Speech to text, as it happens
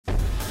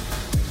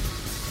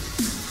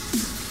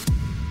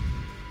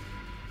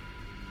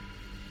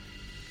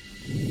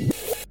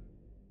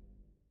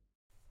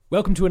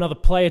Welcome to another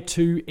Player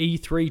 2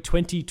 E3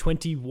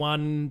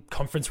 2021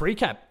 conference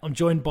recap. I'm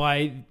joined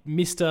by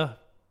Mr.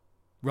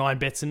 Ryan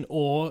Betson,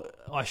 or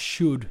I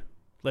should,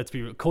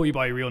 call you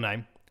by your real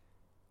name,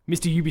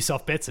 Mr.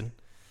 Ubisoft Betson.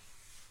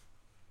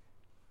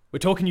 We're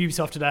talking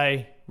Ubisoft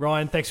today.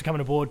 Ryan, thanks for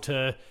coming aboard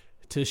to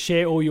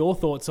share all your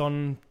thoughts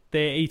on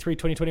their E3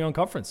 2021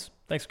 conference.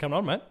 Thanks for coming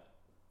on, mate.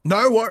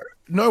 No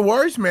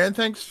worries, man.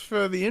 Thanks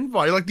for the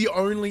invite. You're like the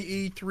only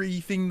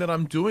E3 thing that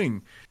I'm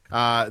doing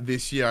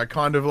this year. I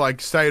kind of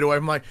like stayed away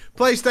from like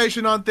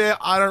PlayStation aren't there.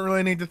 I don't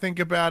really need to think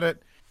about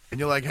it. And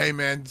you're like, hey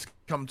man, just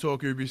come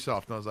talk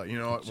Ubisoft. And I was like, you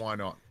know what? Why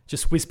not?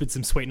 Just whispered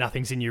some sweet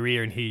nothings in your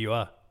ear, and here you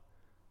are.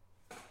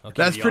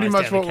 That's pretty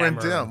much what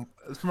went down.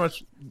 That's pretty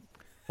much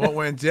what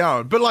went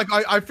down. But like,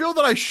 I feel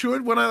that I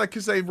should when I like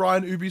to say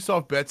Ryan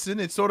Ubisoft Betson.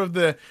 It's sort of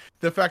the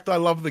fact I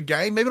love the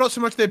game. Maybe not so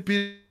much their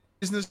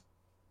business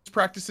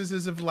practices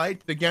as of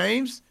late. The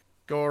games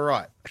go all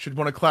right. I should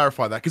want to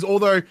clarify that because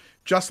although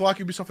just like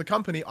Ubisoft the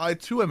company, I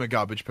too am a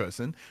garbage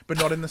person, but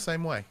not in the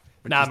same way.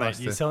 Nah,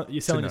 mate, you're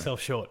selling yourself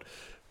short.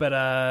 But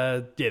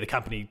yeah, the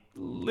company a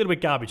little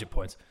bit garbage at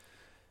points.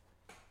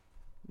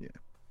 Yeah.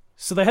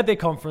 So they had their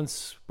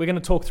conference. We're going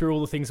to talk through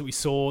all the things that we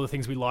saw, the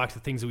things we liked, the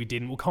things that we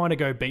didn't. We'll kind of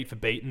go beat for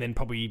beat and then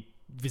probably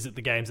visit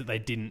the games that they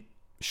didn't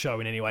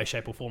show in any way,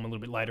 shape or form a little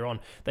bit later on.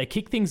 They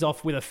kick things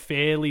off with a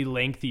fairly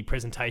lengthy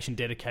presentation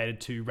dedicated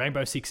to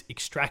Rainbow Six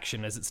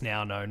Extraction, as it's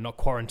now known, not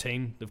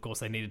Quarantine. Of course,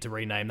 they needed to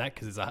rename that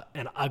because there's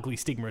an ugly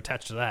stigma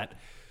attached to that.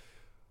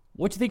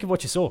 What do you think of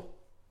what you saw?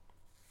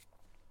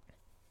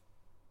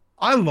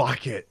 I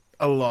like it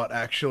a lot,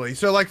 actually.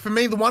 So, like, for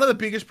me, one of the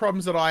biggest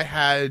problems that I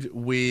had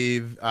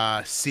with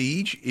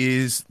Siege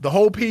is the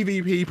whole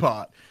PvP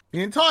part.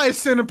 The entire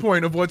center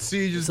point of what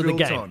Siege is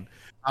built on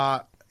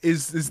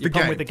is the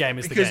game. With the game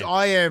is because the game.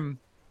 I am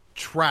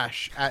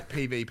trash at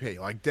PvP,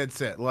 like dead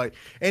set. Like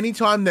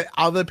anytime that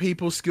other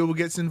people's skill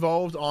gets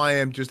involved, I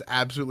am just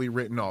absolutely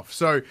written off.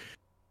 So,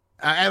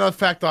 and the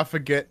fact I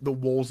forget the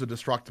walls are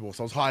destructible.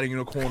 So I was hiding in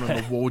a corner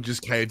and the wall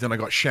just caved and I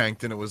got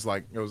shanked and it was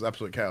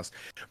absolute chaos.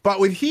 But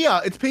with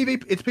here, it's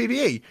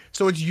PvE.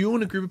 So it's you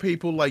and a group of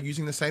people like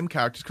using the same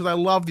characters because I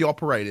love the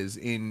operators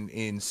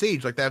in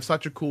Siege. Like they have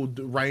such a cool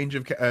range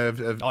of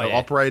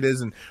operators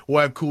and all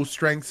have cool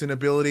strengths and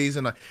abilities.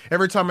 And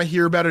every time I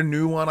hear about a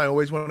new one, I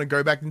always want to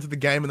go back into the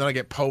game and then I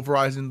get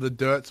pulverized into the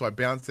dirt. So I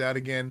bounce out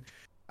again.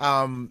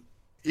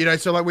 You know,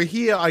 so like we're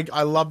here,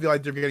 I love the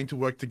idea of getting to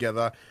work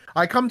together.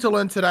 I come to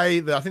learn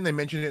today that I think they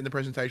mentioned it in the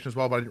presentation as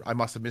well, but I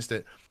must have missed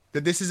it,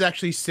 that this is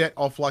actually set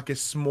off like a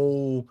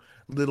small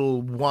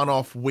little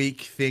one-off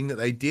week thing that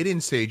they did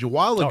in Siege a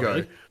while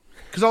ago.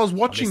 Because I was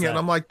watching it and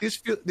I'm like, this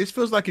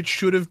feels like it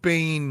should have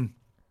been,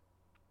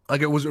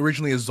 like it was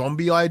originally a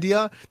zombie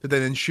idea that they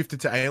then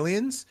shifted to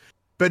aliens.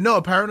 But no,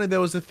 apparently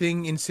there was a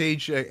thing in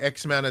Siege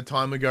X amount of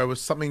time ago, was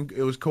something,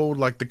 it was called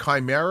like the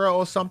Chimera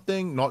or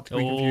something, not to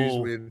be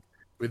confused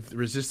with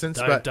Resistance.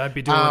 Don't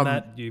be doing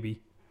that, Ubi.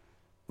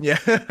 Yeah.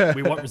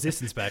 We want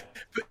Resistance back.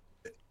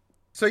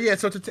 So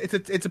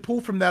it's a pull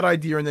from that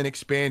idea and then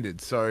expanded.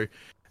 So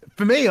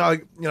for me, I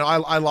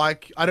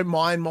don't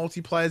mind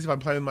multiplayers if I'm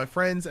playing with my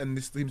friends, and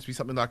this seems to be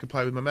something that I could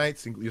play with my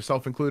mates,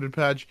 yourself included,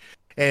 Padge.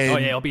 And, oh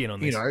yeah, I'll be in on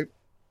this. You know,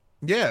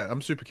 yeah,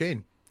 I'm super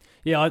keen.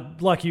 Yeah,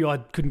 like you, I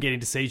couldn't get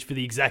into Siege for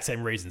the exact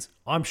same reasons.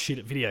 I'm shit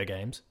at video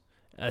games,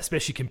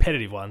 especially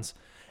competitive ones.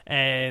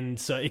 And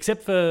so,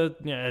 except for,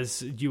 you know,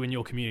 as you and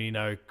your community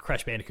know,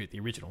 Crash Bandicoot, the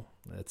original.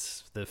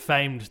 That's the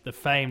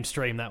famed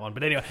stream, that one.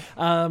 But anyway,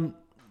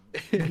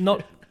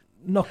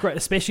 not great,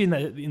 especially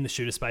in the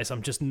shooter space.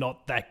 I'm just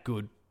not that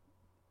good.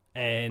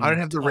 And I don't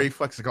have the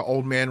reflexes. I got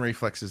old man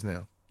reflexes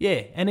now.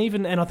 Yeah, and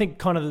I think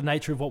kind of the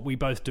nature of what we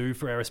both do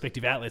for our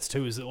respective outlets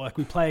too is that like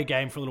we play a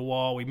game for a little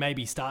while, we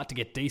maybe start to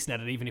get decent at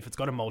it, even if it's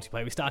got a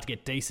multiplayer. We start to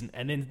get decent,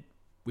 and then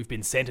we've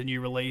been sent a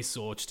new release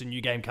or just a new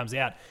game comes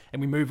out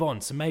and we move on.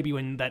 So maybe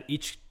when that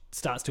itch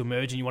starts to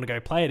emerge and you want to go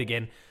play it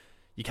again,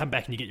 you come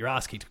back and you get your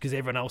ass kicked because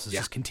everyone else has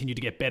just continued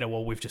to get better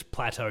while we've just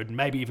plateaued and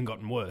maybe even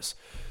gotten worse.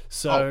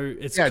 So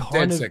it's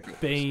kind of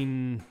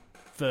been,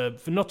 for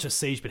not just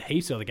Siege but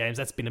heaps of other games,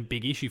 that's been a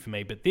big issue for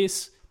me. But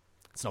it's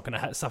not going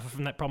to suffer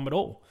from that problem at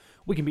all.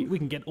 We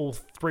can get all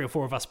 3 or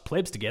 4 of us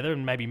plebs together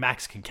and maybe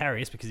Max can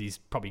carry us because he's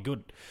probably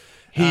good.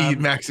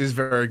 Max is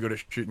very good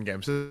at shooting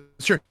games. So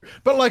it's true.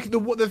 But like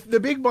the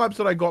big vibes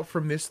that I got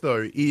from this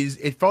though is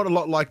it felt a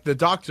lot like the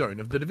Dark Zone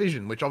of The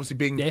Division, which obviously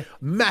being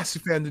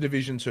massive fan of The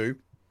Division 2.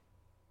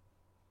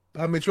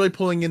 It's really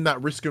pulling in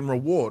that risk and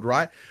reward,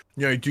 right?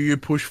 You know, do you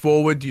push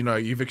forward? You know,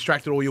 you've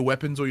extracted all your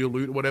weapons or your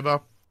loot or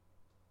whatever.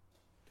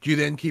 Do you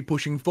then keep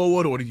pushing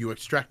forward or do you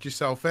extract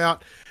yourself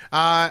out?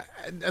 And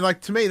like,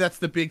 to me, that's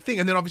the big thing.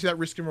 And then obviously that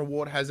risk and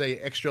reward has a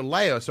extra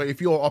layer. So if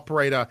your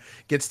operator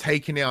gets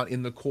taken out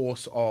in the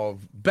course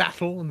of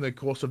battle, in the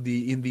course of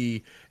in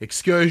the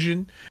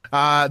excursion,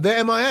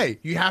 they're MIA.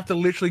 You have to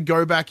literally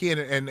go back in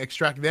and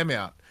extract them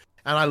out.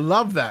 And I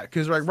love that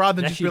because like,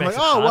 rather than just being like,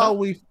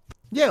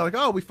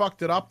 we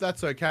fucked it up.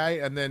 That's okay.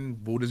 And then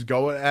we'll just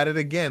go at it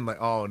again.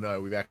 Like, oh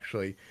no,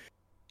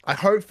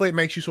 hopefully it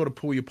makes you sort of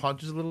pull your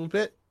punches a little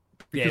bit.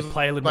 Because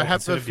play a little more. I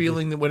have the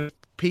feeling that when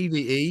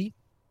PvE,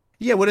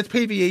 yeah, when it's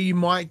PvE, you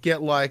might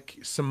get like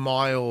some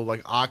mild,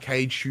 like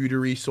arcade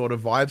shootery sort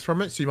of vibes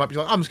from it. So you might be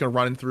like, I'm just gonna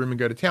run in through them and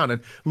go to town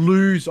and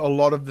lose a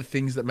lot of the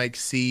things that make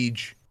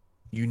Siege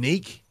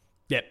unique.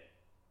 Yep.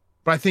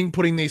 But I think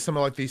putting some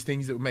of like these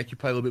things that would make you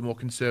play a little bit more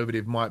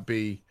conservative might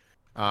be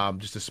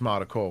just a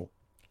smarter call.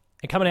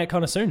 And coming out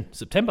kind of soon,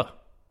 September.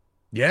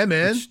 Yeah,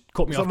 man. Which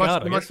caught me off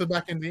guard. Much for the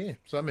back end of the year,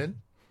 so I'm in.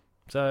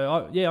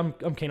 So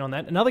I'm keen on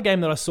that. Another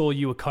game that I saw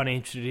you were kind of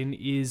interested in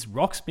is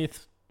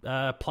Rocksmith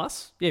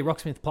Plus. Yeah,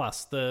 Rocksmith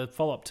Plus, the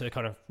follow up to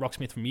kind of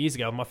Rocksmith from years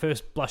ago. My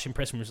first blush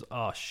impression was,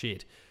 oh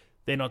shit,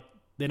 they're not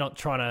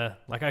trying to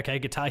like, okay,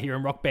 Guitar Hero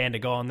and Rock Band are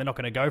gone. They're not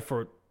going to go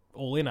for it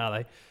all in, are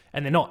they?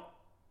 And they're not.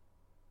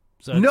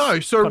 So no,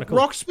 so cool.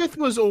 Rocksmith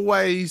was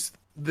always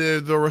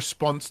the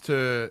response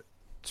to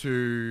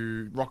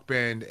Rock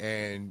Band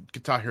and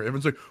Guitar Hero.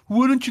 Everyone's like,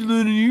 why don't you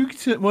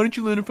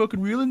learn a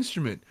fucking real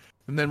instrument?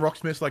 And then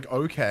Rocksmith's like,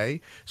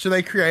 okay. So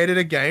they created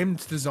a game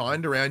that's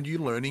designed around you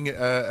learning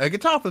a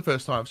guitar for the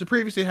first time. So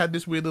previously it had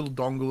this weird little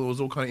dongle that was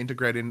all kind of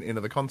integrated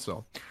into the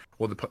console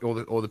or the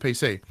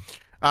PC.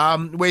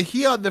 Where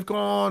here they've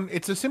gone,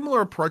 it's a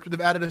similar approach, but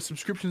they've added a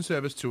subscription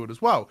service to it as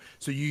well.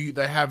 So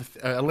they have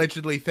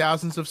allegedly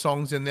thousands of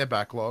songs in their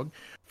backlog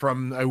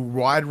from a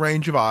wide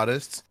range of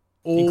artists.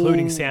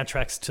 Including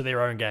soundtracks to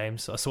their own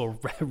games. I saw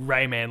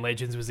Rayman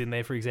Legends was in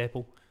there, for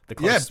example. The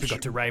closest we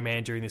got to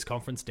Rayman during this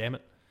conference, damn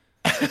it.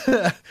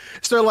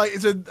 So like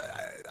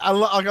I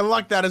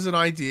like that as an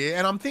idea,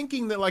 and I'm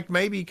thinking that like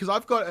maybe because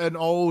I've got an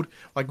old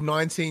like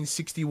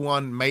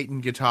 1961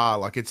 Maton guitar,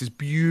 like it's this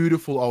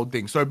beautiful old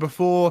thing. So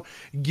before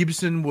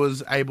Gibson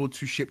was able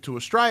to ship to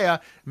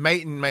Australia,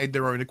 Maton made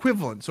their own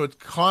equivalent. So it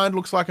kind of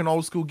looks like an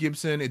old school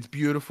Gibson. It's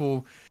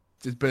beautiful,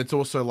 but it's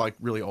also like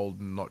really old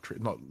and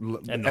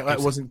it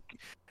wasn't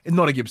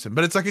not a Gibson,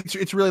 but it's like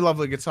it's really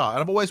lovely guitar,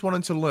 and I've always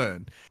wanted to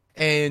learn.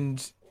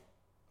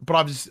 But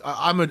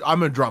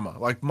I'm a drummer.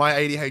 Like my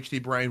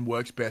ADHD brain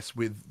works best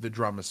with the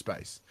drummer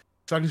space.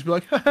 So I can just be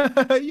like,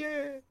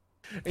 yeah,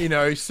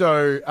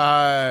 So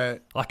I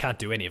can't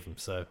do any of them.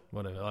 So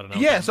whatever. I don't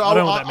know. Yeah. So I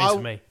don't know what that means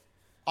for me.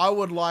 I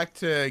would like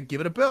to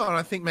give it a go, and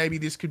I think maybe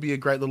this could be a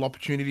great little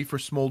opportunity for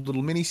a small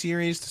little mini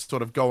series to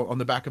sort of go on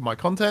the back of my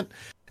content.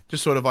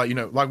 Just sort of like,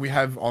 like we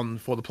have on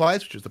For the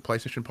Players, which is the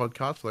PlayStation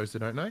podcast, for those that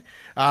don't know.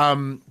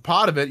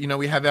 Part of it,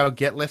 we have our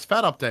Get Less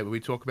Fat update where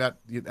we talk about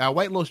our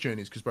weight loss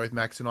journeys, because both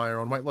Max and I are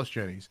on weight loss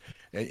journeys.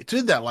 And it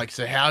did that, like,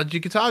 so how'd your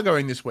guitar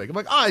going this week? I'm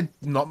like,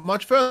 not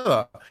much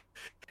further.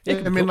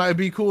 Yeah, I mean, it'd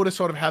be cool to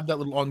sort of have that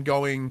little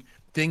ongoing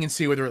thing and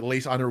see whether at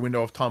least under a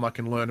window of time I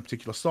can learn a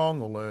particular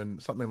song or learn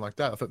something like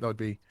that. I thought that would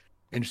be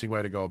an interesting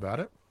way to go about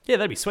it. Yeah,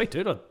 that'd be sweet,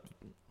 dude.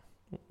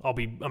 I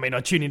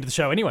tune into the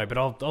show anyway, but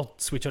I'll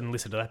switch on and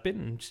listen to that bit.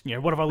 And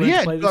what have I learned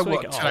to play this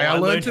week? Today I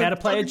learned how to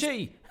play a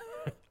G.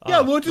 Yeah,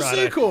 I learned a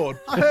C chord.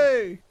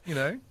 Hey,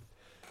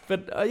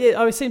 But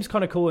it seems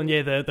kind of cool. And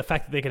yeah, the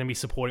fact that they're going to be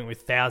supporting it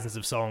with thousands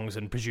of songs,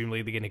 and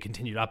presumably they're going to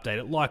continue to update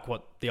it, like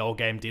what the old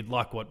game did,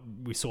 like what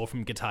we saw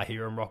from Guitar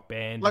Hero and Rock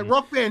Band. Like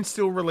Rock Band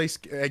still release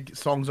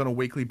songs on a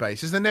weekly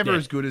basis. They're never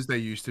as good as they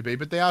used to be,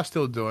 but they are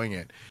still doing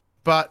it.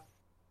 But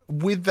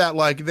with that,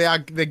 like they're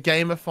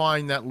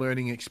gamifying that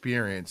learning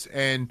experience,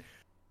 and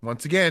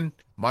once again,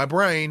 my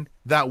brain,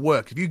 that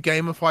works. If you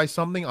gamify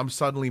something, I'm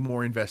suddenly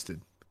more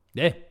invested.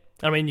 Yeah,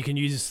 I mean, you can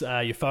use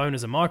your phone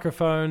as a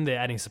microphone. They're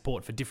adding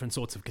support for different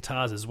sorts of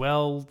guitars as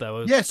well.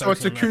 So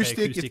it's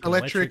acoustic, it's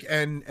electric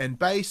and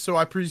bass. So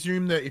I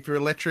presume that if you're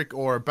electric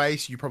or a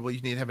bass, you probably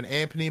need to have an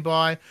amp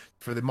nearby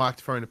for the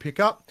microphone to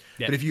pick up.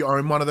 Yep. But if you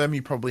own one of them,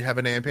 you probably have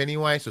an amp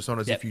anyway. So it's not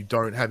as if you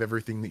don't have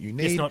everything that you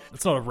need.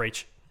 It's not a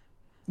reach.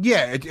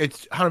 Yeah,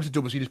 it's 100%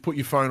 doable. So you just put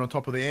your phone on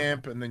top of the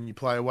amp and then you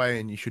play away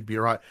and you should be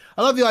all right.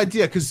 I love the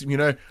idea because,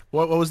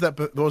 what was that?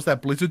 What was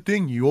that Blizzard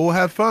thing? You all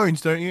have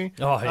phones, don't you?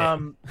 Oh, yeah.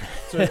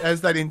 So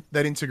as that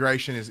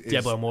integration is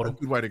Diablo Immortal. A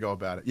good way to go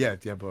about it. Yeah,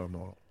 Diablo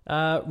Immortal.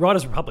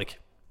 Riders Republic.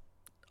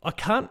 I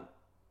can't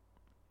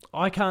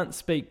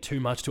speak too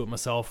much to it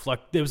myself.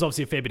 Like, there was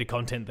obviously a fair bit of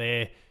content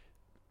there.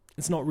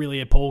 It's not really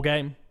a pool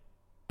game,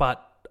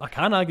 but I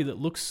can't argue that it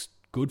looks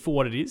good for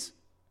what it is.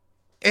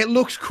 It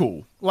looks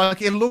cool.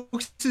 Like, it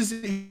looks as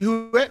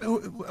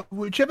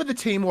whichever the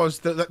team was,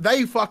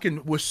 they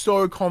fucking were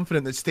so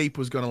confident that Steep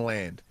was going to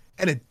land,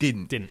 and it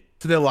didn't.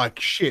 So they're like,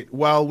 shit,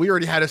 well, we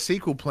already had a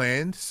sequel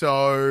planned,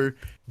 so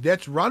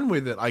let's run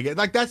with it. I get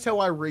like that's how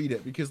I read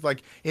it, because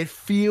like it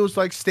feels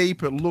like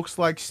Steep, it looks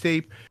like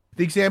Steep.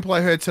 The example I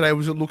heard today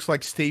was it looks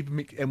like Steep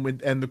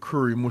and the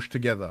crew mushed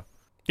together.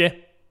 Yeah.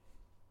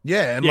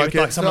 Yeah, and like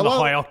some of the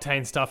high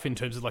octane stuff in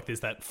terms of like there's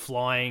that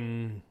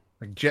flying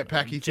like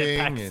jetpacky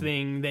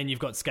thing. Then you've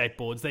got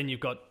skateboards. Then you've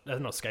got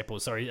not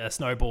skateboards. Sorry,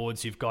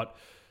 snowboards. You've got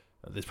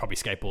there's probably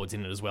skateboards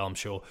in it as well. I'm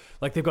sure.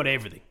 Like they've got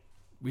everything,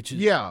 which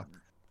is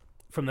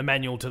from the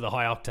manual to the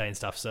high octane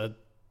stuff. So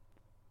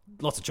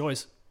lots of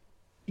choice.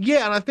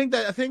 Yeah, and I think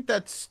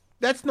that's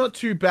not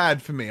too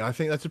bad for me. I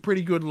think that's a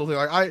pretty good little thing.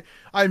 Like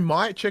I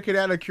might check it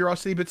out out of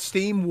curiosity, but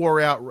Steep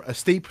wore out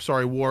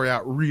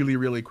really,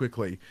 really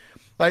quickly.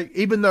 like,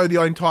 even though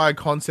the entire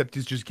concept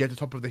is just get to the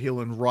top of the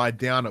hill and ride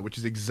down it, which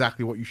is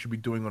exactly what you should be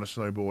doing on a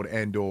snowboard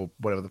and or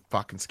whatever the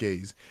fucking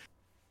skis.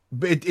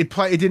 But it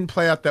didn't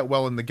play out that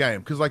well in the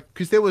game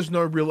because there was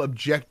no real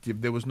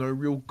objective, there was no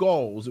real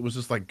goals. It was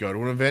just like go to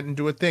an event and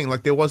do a thing.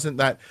 Like there wasn't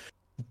that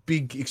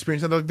big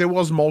experience. Like, there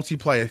was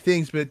multiplayer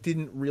things, but it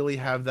didn't really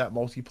have that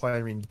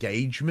multiplayer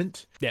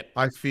engagement. Yep.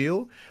 I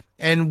feel.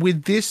 And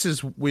with this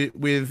is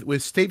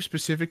with Steep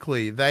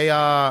specifically,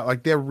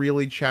 they're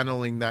really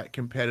channeling that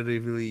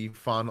competitively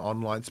fun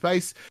online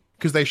space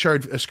because they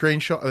showed a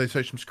screenshot. They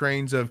showed some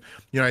screens of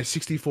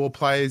 64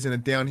 players in a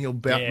downhill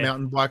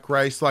mountain bike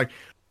race. Like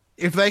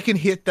if they can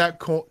hit that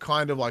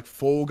kind of like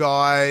Fall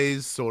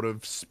Guys sort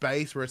of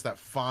space where it's that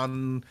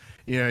fun,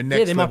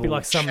 next there might be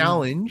like some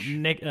challenge,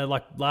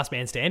 like Last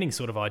Man Standing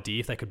sort of idea.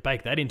 If they could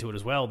bake that into it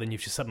as well, then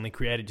you've just suddenly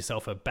created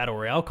yourself a battle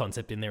royale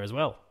concept in there as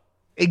well.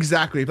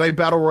 Exactly. If they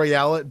battle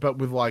royale it, but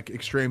with like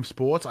extreme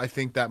sports, I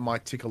think that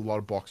might tick a lot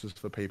of boxes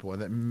for people,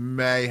 and it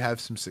may have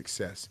some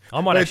success. I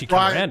might actually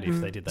come around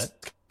if they did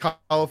that.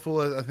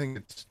 Colourful, I think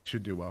it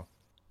should do well.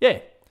 Yeah.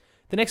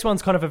 The next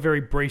one's kind of a very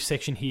brief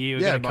section here.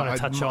 We're going to kind of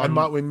touch on. It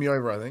might win me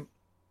over, I think.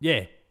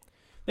 Yeah.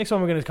 Next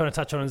one we're going to kind of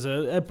touch on is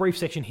a brief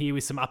section here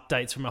with some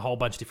updates from a whole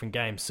bunch of different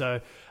games.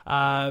 So,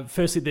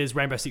 firstly, there's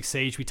Rainbow Six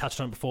Siege. We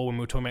touched on it before when we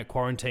were talking about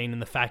quarantine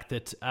and the fact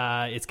that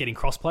it's getting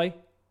crossplay.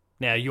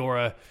 Now, you're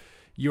a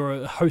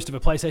host of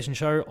a PlayStation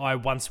show. I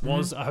once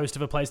was a host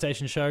of a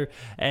PlayStation show,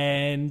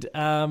 and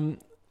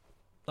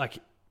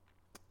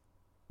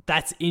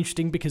that's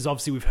interesting because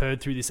obviously we've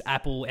heard through this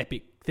Apple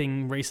Epic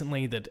thing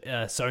recently that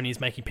Sony is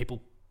making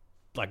people,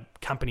 like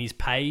companies,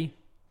 pay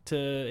to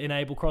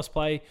enable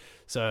crossplay.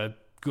 So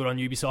good on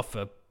Ubisoft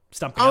for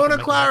stumping. I want to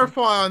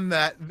clarify on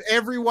that.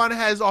 Everyone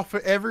has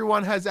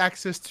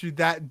access to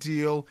that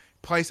deal.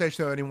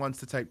 PlayStation only wants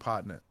to take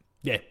part in it.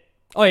 Yeah.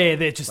 Oh yeah,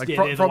 they're just we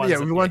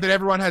want that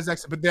everyone has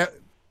access, but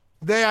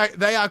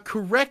they are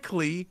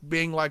correctly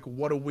being like,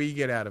 what do we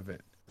get out of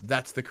it?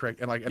 That's the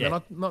correct, and they're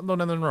not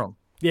nothing wrong.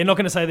 Yeah, not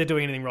going to say they're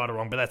doing anything right or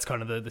wrong, but that's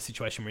kind of the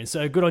situation we're in.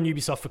 So good on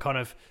Ubisoft for kind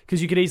of,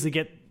 because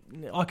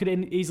I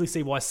could easily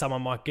see why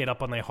someone might get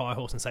up on their high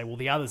horse and say, well,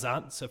 the others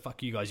aren't, so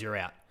fuck you guys, you're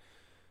out.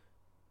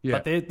 Yeah.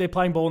 But they're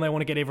playing ball and they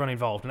want to get everyone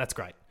involved, and that's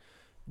great.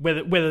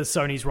 Whether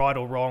Sony's right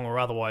or wrong or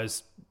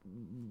otherwise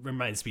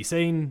remains to be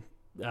seen.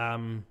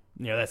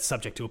 That's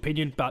subject to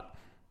opinion, but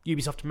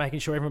Ubisoft are making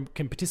sure everyone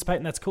can participate,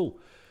 and that's cool.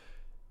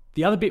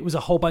 The other bit was a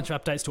whole bunch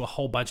of updates to a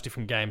whole bunch of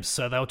different games.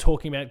 So they were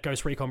talking about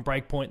Ghost Recon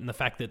Breakpoint and the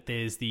fact that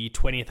there's the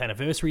 20th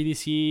anniversary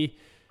this year.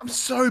 I'm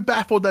so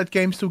baffled that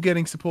game's still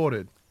getting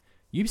supported.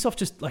 Ubisoft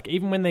just, like,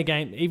 even when they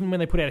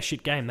put out a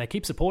shit game, they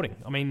keep supporting.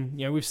 I mean,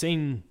 we've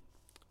seen...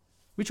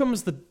 Which one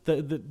was the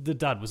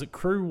dud? Was it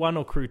Crew 1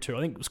 or Crew 2? I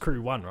think it was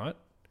Crew 1, right?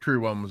 Crew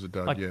 1 was a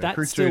dud, yeah. That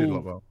Crew 2 still did a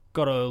lot well.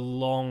 Got a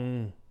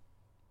long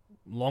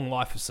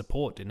life of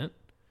support, didn't it?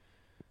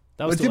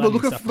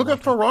 Look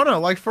at For Honor.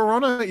 Like, For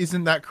Honor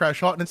isn't that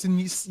crash hot, and it's in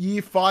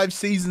year 5,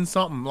 season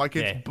something. Like,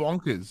 it's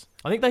bonkers.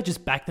 I think they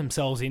just back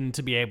themselves in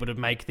to be able to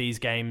make these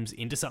games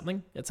into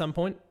something at some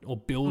point, or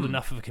build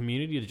enough of a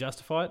community to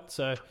justify it.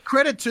 So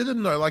credit to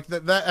them, though. Like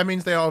that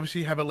means they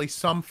obviously have at least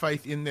some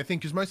faith in their thing,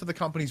 because most of the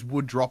companies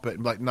would drop it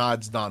and be like, nah,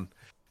 it's done.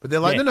 But they're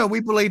like, no, we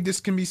believe this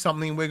can be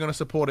something, and we're going to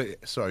support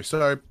it.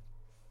 So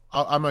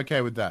I'm okay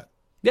with that.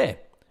 Yeah.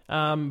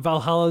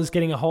 Valhalla's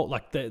getting a whole,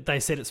 like, they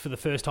said it's for the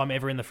first time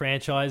ever in the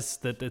franchise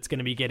that it's going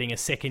to be getting a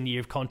second year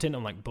of content.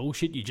 I'm like,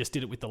 bullshit, you just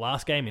did it with the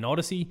last game in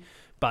Odyssey.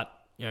 But,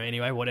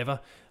 anyway, whatever.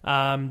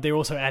 They're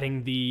also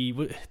adding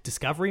the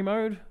Discovery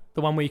mode,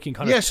 the one where you can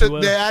kind of tour.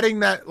 They're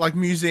adding that, like,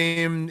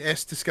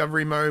 museum-esque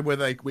Discovery mode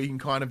where we can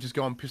kind of just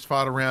go and piss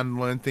fart around and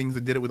learn things. They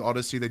did it with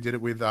Odyssey, they did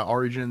it with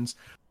Origins,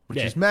 which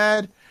is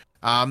mad.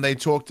 They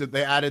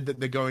added that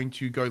they're going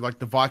to go like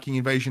the Viking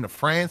invasion of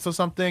France or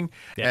something.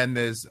 Yeah. And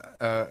there's,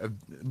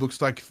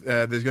 looks like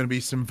there's going to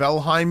be some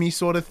Valheim-y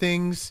sort of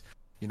things.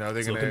 They're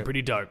going to looking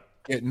pretty dope.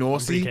 Get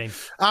Norsey.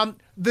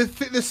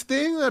 This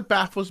thing that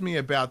baffles me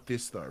about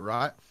this though,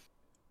 right?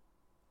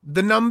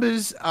 The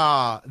numbers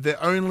are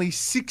that only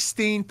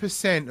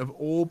 16% of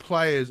all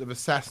players of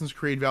Assassin's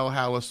Creed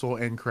Valhalla saw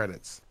end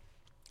credits.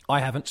 I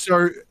haven't.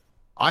 So,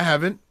 I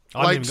haven't.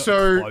 I haven't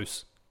even got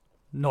close.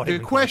 The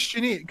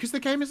question is, because the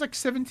game is like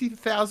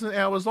 70,000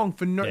 hours long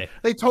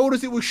they told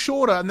us it was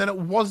shorter and then it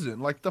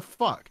wasn't. Like, the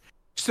fuck?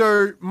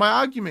 So my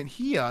argument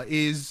here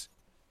is,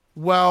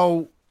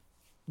 well,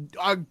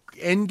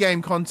 end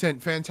game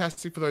content,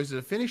 fantastic for those that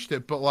have finished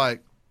it, but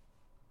like,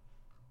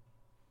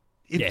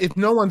 if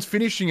no one's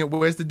finishing it,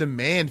 where's the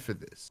demand for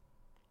this?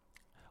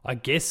 I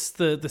guess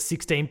the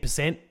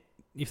 16%,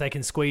 if they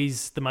can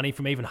squeeze the money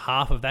from even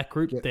half of that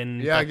group, then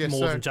that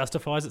more than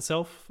justifies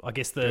itself. I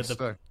guess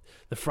the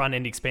front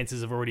end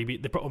expenses have already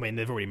been.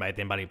 They've already made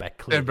their money back.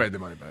 Clearly. They've made their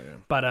money back, yeah.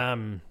 But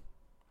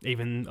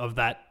even of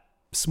that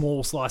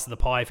small slice of the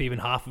pie, if even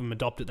half of them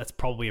adopt it, that's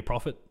probably a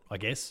profit, I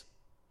guess,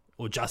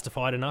 or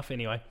justified enough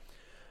anyway.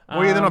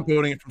 Well, they're not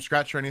building it from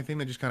scratch or anything.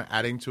 They're just kind of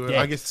adding to it.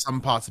 Yeah. I guess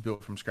some parts are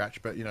built from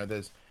scratch, but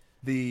there's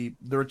the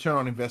return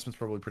on investment's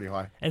probably pretty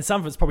high. And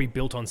some of it's probably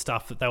built on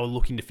stuff that they were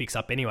looking to fix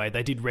up anyway.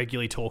 They did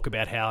regularly talk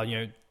about how,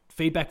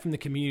 feedback from the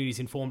communities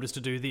informed us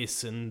to do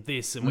this, and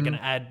we're going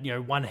to add,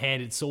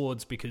 one-handed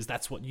swords because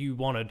that's what you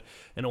wanted,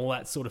 and all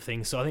that sort of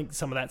thing. So I think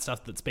some of that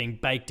stuff that's being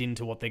baked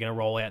into what they're going to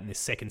roll out in this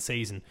second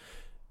season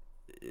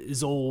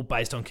is all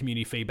based on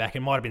community feedback,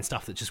 and might have been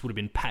stuff that just would have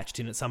been patched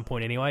in at some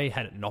point anyway,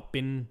 had it not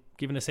been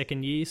given a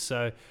second year.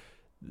 So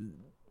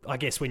I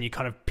guess when you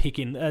kind of pick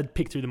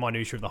through the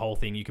minutiae of the whole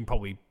thing, you can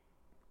probably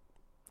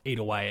eat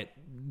away at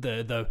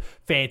the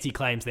fancy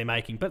claims they're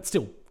making, but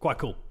still quite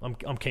cool.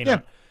 I'm keen on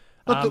it.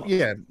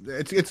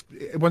 It's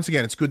once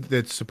again, it's good that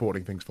it's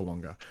supporting things for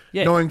longer.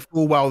 Yeah. Knowing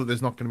full well that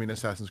there's not going to be an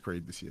Assassin's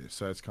Creed this year,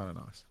 so it's kind of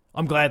nice.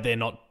 I'm glad they're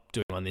not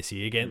doing one this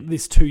year. Again,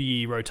 this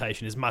 2-year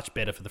rotation is much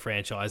better for the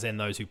franchise and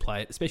those who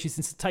play it, especially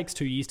since it takes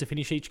 2 years to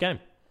finish each game.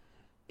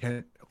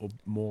 Or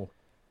more.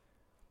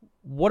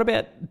 What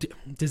about,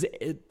 does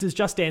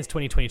Just Dance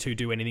 2022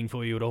 do anything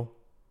for you at all?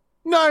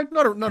 No,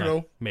 not at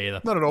all. Me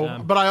either. Not at all.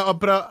 But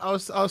I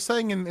was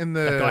saying in the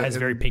that guy has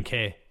very pink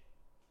hair.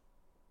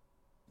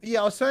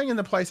 Yeah, I was saying in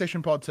the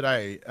PlayStation Pod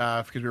today,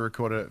 because we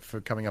recorded it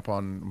for coming up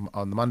on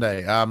the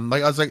Monday. I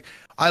was like,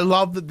 I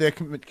love that their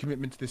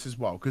commitment to this as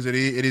well, because it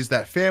is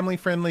that family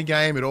friendly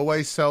game. It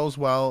always sells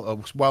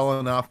well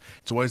enough.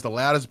 It's always the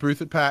loudest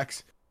booth at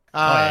PAX.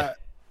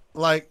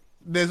 Like,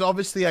 there's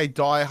obviously a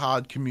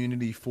die-hard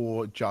community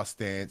for Just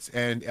Dance,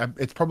 and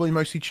it's probably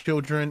mostly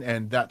children,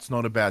 and that's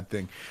not a bad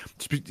thing.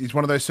 It's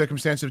one of those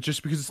circumstances of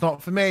just because it's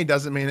not for me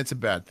doesn't mean it's a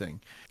bad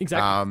thing.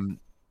 Exactly.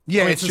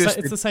 Yeah, it's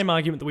the same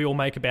argument that we all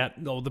make about,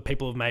 or the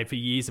people have made for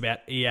years about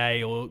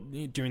EA or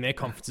during their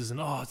conferences, and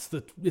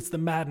it's the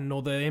Madden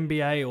or the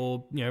NBA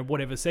or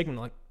whatever segment.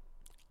 Like,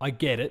 I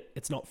get it.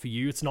 It's not for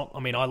you. It's not. I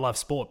mean, I love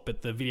sport,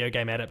 but the video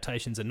game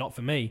adaptations are not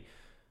for me.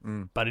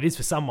 But it is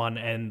for someone,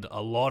 and it's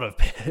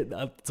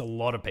a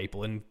lot of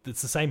people, and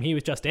it's the same here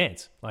with Just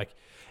Dance. Like,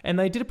 and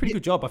they did a pretty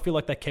good job. I feel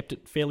like they kept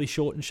it fairly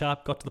short and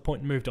sharp, got to the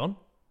point and moved on.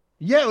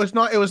 Yeah, it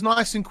was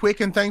nice and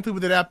quick, and thankfully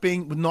with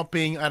not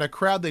being at a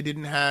crowd, they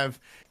didn't have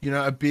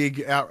a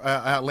big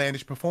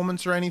outlandish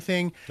performance or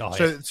anything. Oh,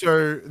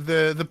 so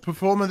the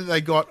performer that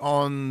they got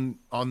on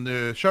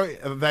the show,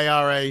 they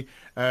are like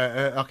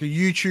a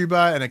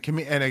YouTuber and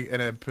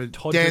a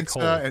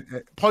dancer,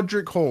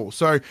 Podrick Hall.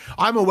 So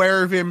I'm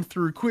aware of him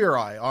through Queer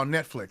Eye on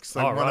Netflix.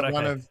 Like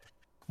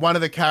one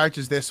of the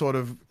characters, one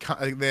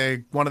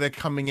of their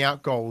coming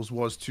out goals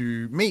was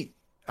to meet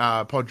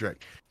Podrick,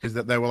 because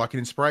that they were like an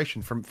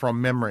inspiration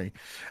from memory.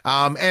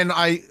 And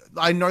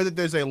I know that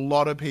there's a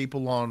lot of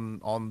people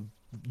on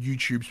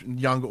YouTube's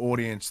younger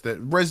audience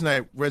that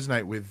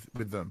resonate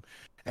with them.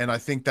 And I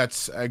think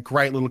that's a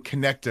great little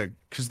connector,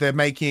 because they're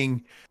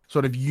making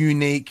sort of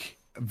unique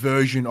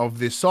version of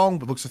this song,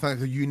 but looks like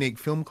a unique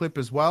film clip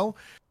as well.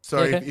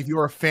 So if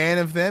you're a fan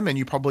of them and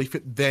you probably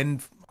fit,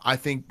 then I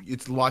think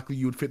it's likely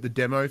you would fit the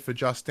demo for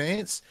Just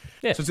Dance.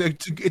 Yeah. So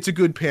it's a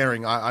good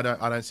pairing. I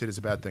don't see it as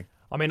a bad thing.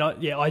 I mean,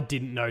 I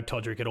didn't know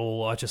Todrick at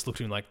all. I just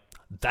looked at him like,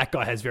 that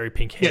guy has very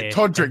pink hair. Yeah,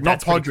 Todrick, not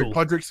Podrick. Cool.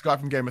 Podrick's the guy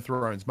from Game of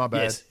Thrones. My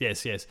bad.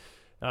 Yes.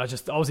 I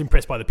was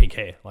impressed by the pink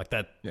hair. Like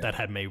that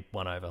had me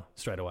won over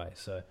straight away.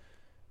 So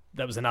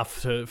that was enough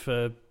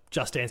for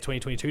Just Dance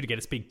 2022 to get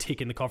its big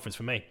tick in the conference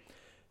for me.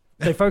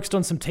 They focused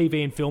on some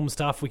TV and film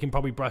stuff. We can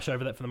probably brush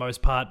over that for the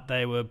most part.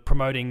 They were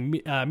promoting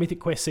Mythic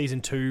Quest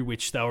Season 2,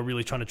 which they were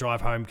really trying to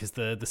drive home because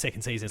the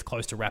second season is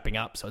close to wrapping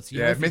up. So it's,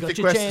 Mythic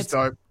Quest is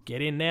dope.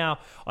 Get in now.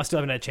 I still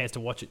haven't had a chance to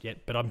watch it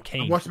yet, but I'm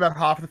keen. I watched about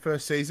half of the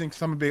first season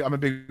because I'm a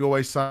big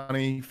Always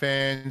Sunny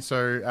fan.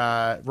 So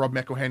Rob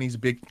McElhenney's a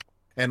big,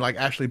 and like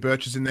Ashley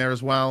Birch is in there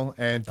as well.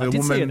 And the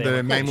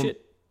main woman.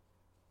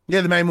 Yeah,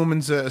 the main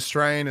woman's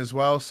Australian as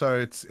well, so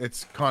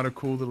it's kind of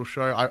cool little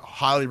show. I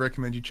highly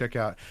recommend you check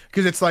out,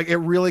 because it's like it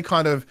really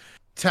kind of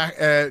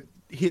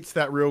hits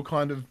that real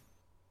kind of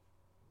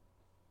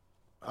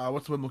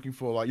what's the word I'm looking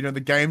for? Like, the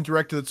game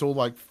director that's all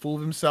like full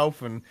of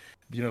himself, and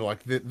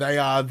like they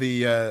are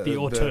the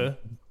auteur.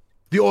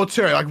 The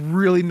auteur, like,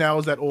 really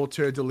nails that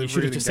auteur delivery. You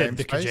should have just said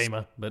the space.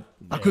 Kojima, but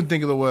I couldn't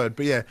think of the word.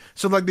 But yeah,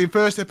 so like the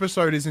first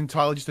episode is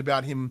entirely just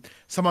about him.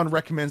 Someone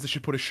recommends they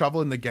should put a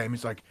shovel in the game.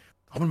 He's like,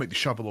 I want to make the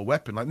shovel a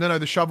weapon. Like, no,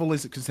 the shovel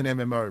is because it's an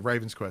MMO,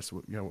 Raven's Quest,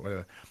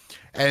 whatever.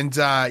 And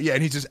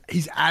and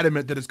he's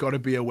adamant that it's got to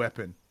be a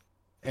weapon.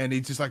 And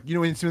he's just like,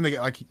 when they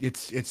get like,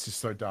 it's just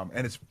so dumb.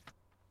 And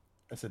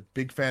it's a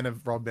big fan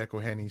of Rob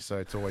McElhenney, so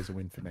it's always a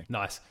win for me.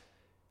 Nice.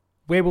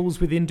 Werewolves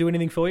Within do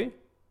anything for you?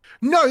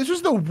 No, this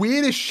was the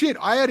weirdest shit.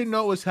 I didn't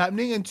know it was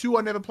happening, and two,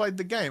 I never played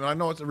the game. I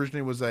know it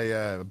originally was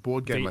a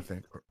board game, I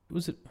think.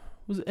 Was it?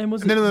 Then it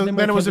was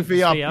a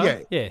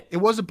VR. Yeah. It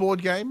was a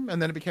board game,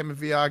 and then it became a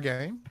VR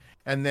game.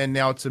 And then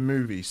now it's a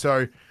movie.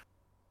 So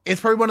it's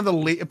probably one of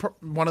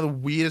the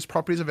weirdest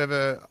properties I've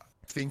ever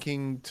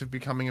thinking to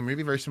becoming a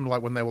movie. Very similar to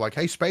like when they were like,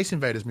 "Hey, Space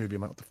Invaders movie."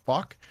 I'm like, "What the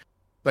fuck?"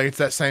 Like, it's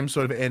that same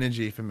sort of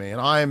energy for me.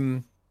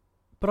 And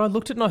But I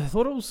looked at it and I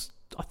thought it was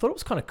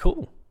kind of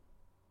cool.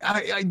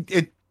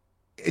 It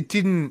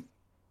didn't.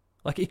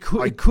 Like, it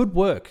could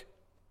work.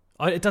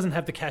 It doesn't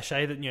have the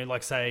cachet that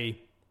like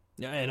say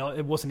Yeah, and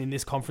it wasn't in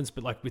this conference,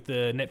 but like with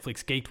the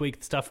Netflix Geek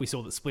Week stuff, we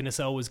saw that Splinter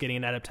Cell was getting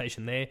an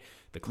adaptation there.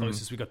 The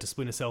closest we got to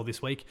Splinter Cell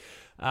this week.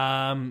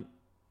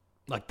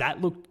 Like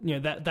that looked,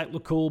 that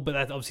looked cool, but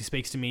that obviously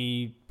speaks to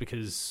me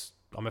because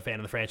I'm a fan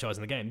of the franchise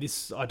and the game.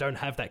 This I don't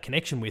have that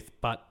connection with,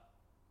 but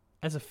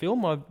as a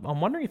film, I'm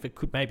wondering if it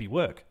could maybe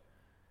work.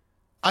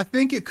 I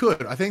think it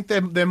could. I think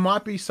there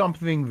might be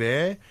something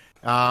there.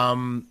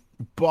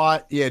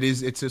 But yeah,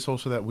 it's just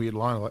also that weird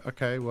line of like,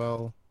 okay,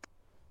 well,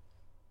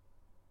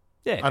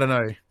 yeah, I don't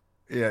know.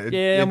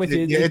 Yeah, I'm with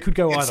you. It could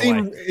go either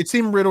way. It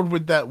seemed riddled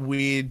with that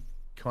weird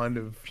kind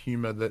of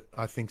humor that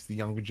I think's the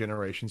younger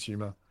generation's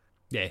humor.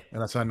 Yeah,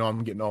 and that's how I know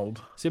I'm getting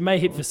old. So it may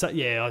hit for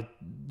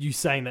you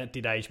saying that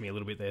did age me a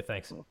little bit there.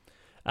 Thanks.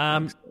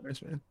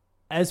 Thanks, man.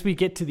 As we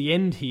get to the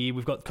end here,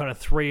 we've got kind of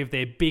three of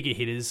their bigger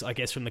hitters, I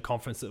guess, from the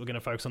conference that we're going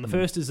to focus on. The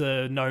first is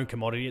a known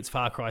commodity. It's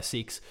Far Cry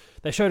 6.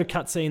 They showed a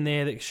cutscene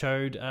there that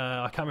showed,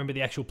 I can't remember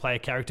the actual player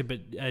character,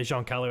 but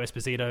Giancarlo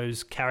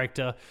Esposito's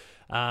character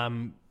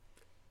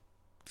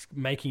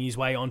making his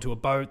way onto a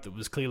boat that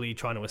was clearly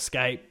trying to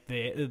escape.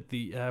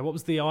 What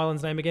was the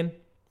island's name again?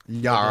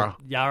 Yara.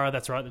 Yara,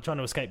 that's right. They're trying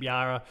to escape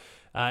Yara.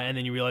 And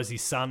then you realise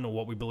his son, or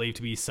what we believe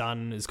to be his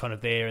son, is kind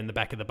of there in the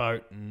back of the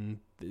boat, and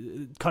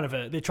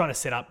they're trying to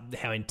set up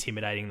how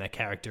intimidating that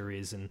character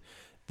is, and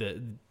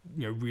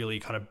really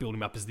kind of build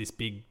him up as this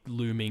big,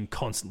 looming,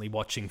 constantly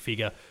watching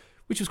figure,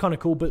 which was kind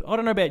of cool. But I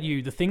don't know about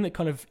you, the thing that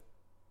kind of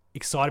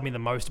excited me the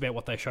most about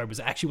what they showed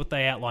was actually what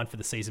they outlined for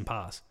the season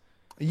pass.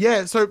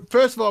 Yeah. So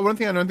first of all, one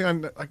thing I don't think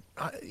I'm like,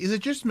 is it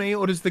just me,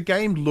 or does the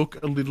game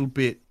look a little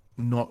bit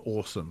not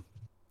awesome?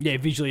 Yeah,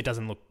 visually it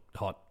doesn't look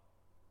hot.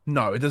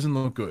 No, it doesn't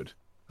look good.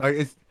 Like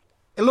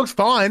it looks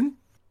fine,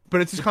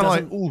 but it's just kind of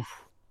like, oof.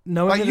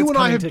 No, like you and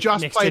I have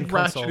just played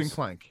Ratchet and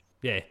Clank.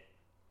 Yeah.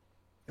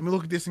 And we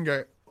look at this and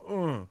go,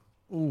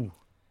 ooh.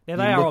 Now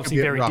they are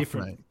obviously very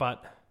different, mate.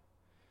 But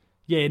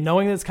yeah,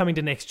 knowing that it's coming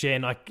to next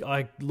gen,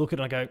 I look at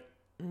it and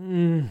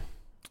I go,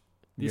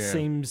 this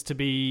seems to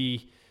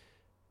be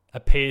a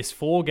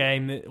PS4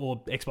 game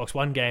or Xbox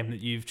One game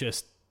that you've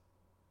just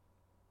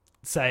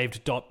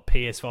saved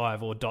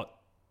 .ps5 or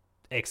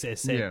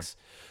 .xsx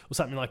or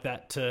something like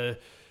that to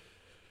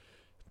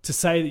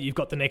say that you've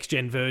got the next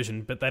gen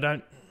version, but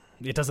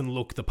it doesn't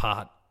look the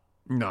part.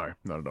 No,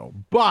 not at all.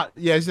 But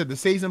yeah, as I said, the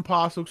season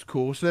pass looks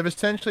cool. So they've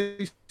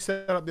essentially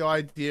set up the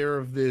idea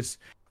of this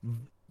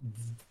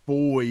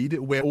void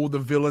where all the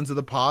villains of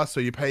the past, so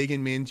your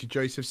Pagan Mints, your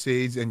Joseph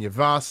Seeds, and your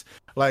Vass,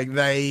 like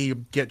they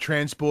get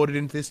transported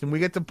into this, and we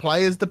get to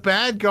play as the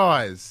bad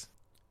guys.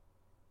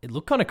 It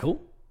looked kind of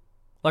cool.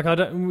 Like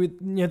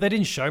they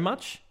didn't show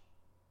much.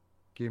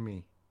 Give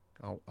me.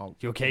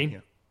 You're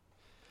keen?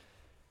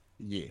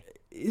 Yeah.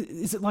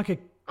 Is it like a?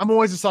 I'm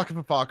always a sucker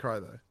for Far Cry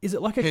though. Is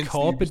it like a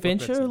co-op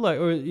adventure,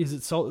 or is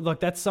it like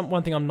that's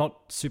one thing I'm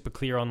not super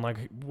clear on? Like,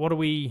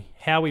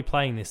 how are we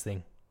playing this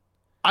thing?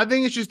 I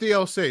think it's just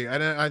DLC. I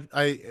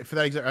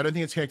don't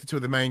think it's connected to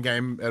the main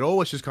game at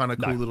all. It's just kind of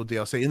cool little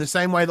DLC. In the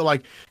same way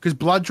that because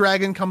Blood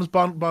Dragon comes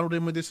bundled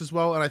in with this as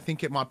well, and I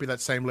think it might be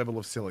that same level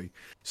of silly.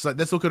 So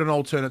let's look at an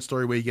alternate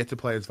story where you get to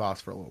play as Vass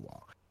for a little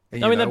while.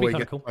 And, that'd be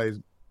kind of cool. Play as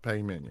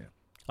Pagan Min, yeah.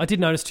 I did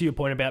notice to your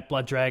point about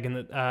Blood Dragon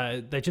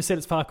that they just said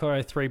it's Far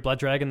Cry 3 Blood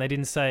Dragon. They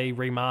didn't say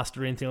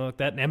remastered or anything like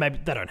that. Now, maybe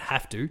they don't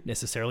have to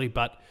necessarily,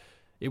 but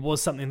it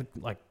was something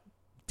like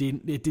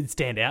it did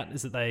stand out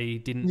is that they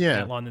didn't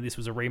outline that this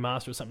was a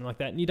remaster or something like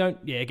that. And you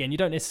don't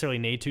necessarily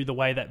need to. The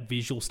way that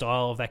visual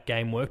style of that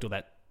game worked, or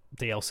that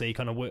DLC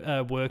kind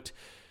of worked,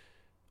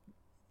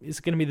 is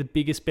it going to be the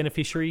biggest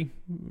beneficiary?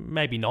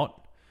 Maybe not.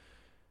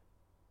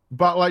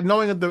 But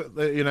knowing that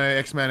the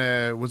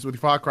X-Men was with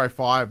Far Cry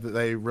 5 that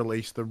they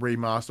released the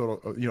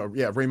remastered,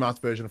 remastered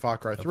version of Far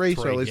Cry 3,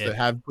 so at least they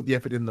have put the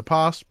effort in the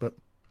past. But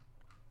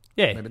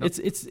yeah, it's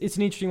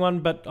an interesting one.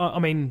 But I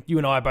mean, you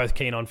and I are both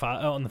keen on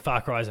the Far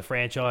Cry as a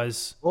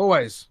franchise,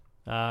 always.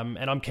 And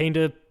I'm keen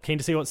to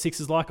see what 6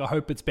 is like. I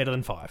hope it's better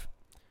than 5.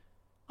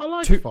 I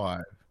like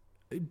 5,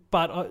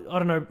 but I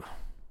don't know.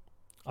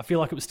 I feel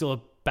like it was still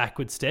a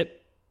backward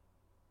step.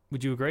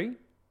 Would you agree?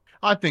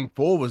 I think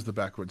 4 was the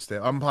backward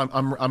step.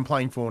 I'm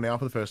playing 4 now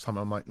for the first time.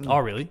 I'm like, oh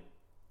really?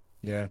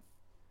 Yeah,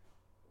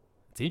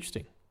 it's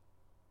interesting.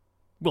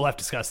 We'll have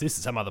to discuss this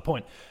at some other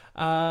point.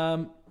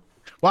 We'll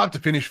have to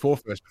finish 4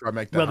 first before I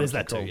make that. Well, there's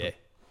that too. Yeah,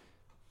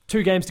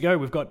 2 games to go.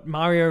 We've got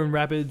Mario and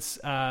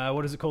Rabbids.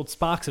 What is it called?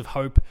 Sparks of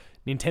Hope.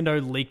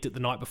 Nintendo leaked it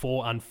the night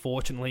before.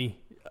 Unfortunately,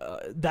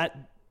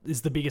 that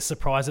is the biggest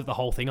surprise of the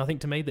whole thing. I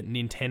think to me that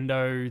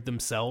Nintendo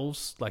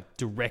themselves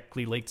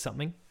directly leaked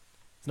something.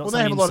 It's not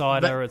some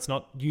insider. It's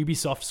not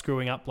Ubisoft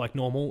screwing up like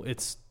normal.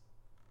 It's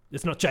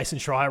not Jason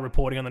Schreier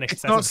reporting on the next.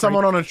 It's not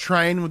someone on a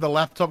train with a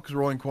laptop because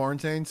we're all in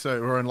quarantine,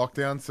 so we're in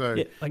lockdown. So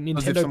yeah,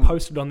 Nintendo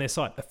posted on their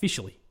site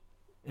officially,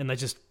 and they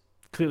just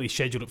clearly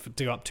scheduled it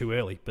to go up too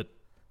early. But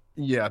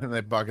yeah, I think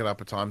they bug it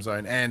up a time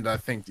zone, and I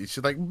think it's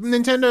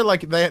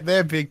Nintendo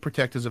they're big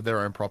protectors of their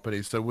own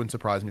properties, so it wouldn't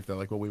surprise me if they're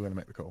like, well, we want to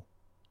make the call.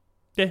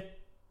 Yeah.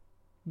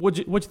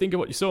 What'd you think of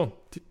what you saw?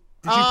 Did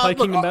you play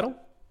Kingdom Battle?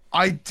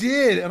 I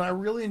did, and I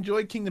really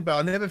enjoyed Kingdom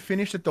Battle. I never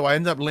finished it though. I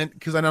ended up lent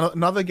because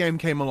another game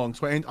came along,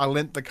 so I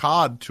lent the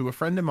card to a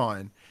friend of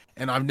mine,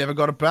 and I've never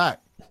got it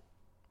back.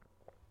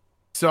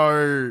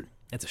 So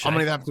It's a shame. I'm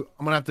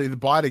gonna have to either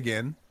buy it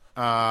again,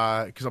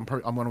 because I'm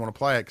gonna want to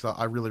play it because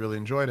I really really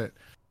enjoyed it.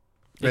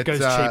 It goes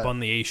cheap on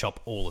the eShop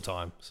all the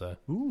time. So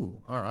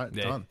ooh, all right,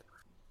 Yeah.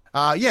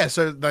 done. Yeah,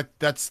 so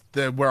that's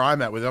where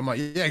I'm at with it. I'm like,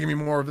 yeah, give me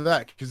more of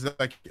that because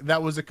like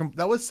that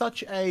was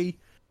such a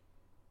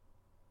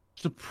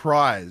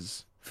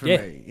surprise for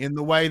Yeah. me in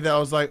the way that I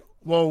was like,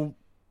 well,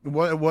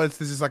 what was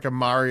this is like a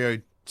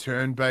Mario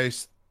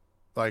turn-based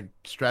like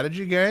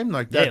strategy game?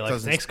 Like that yeah, like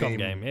it's doesn't an XCOM seem...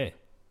 game. Yeah.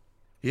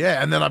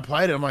 Yeah, and then I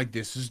played it. I'm like,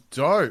 this is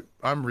dope.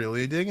 I'm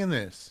really digging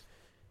this.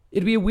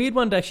 It'd be a weird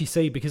one to actually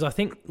see because I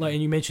think, like,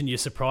 and you mentioned you're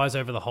surprised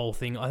over the whole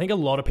thing. I think a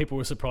lot of people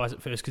were surprised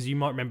at first because you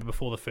might remember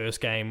before the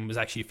first game was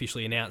actually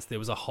officially announced, there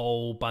was a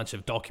whole bunch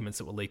of documents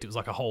that were leaked. It was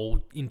like a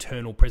whole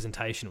internal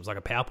presentation. It was like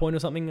a PowerPoint or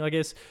something, I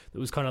guess, that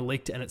was kind of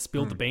leaked, and it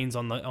spilled the beans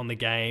on the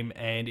game,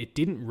 and it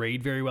didn't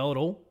read very well at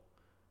all.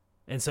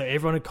 And so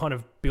everyone had kind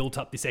of built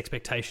up this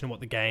expectation of what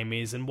the game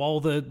is. And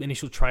while the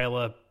initial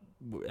trailer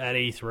at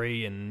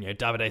E3 and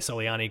Davide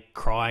Soliani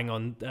crying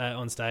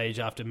on stage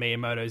after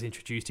Miyamoto's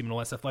introduced him and all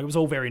that stuff, like it was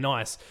all very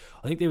nice,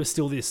 I think there was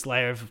still this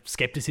layer of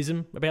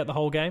skepticism about the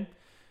whole game.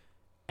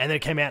 And then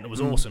it came out and it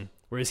was awesome.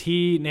 Whereas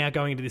here, now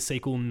going into this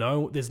sequel,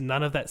 no, there's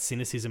none of that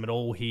cynicism at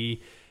all here.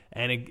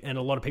 And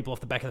a lot of people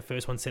off the back of the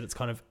first one said it's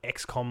kind of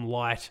XCOM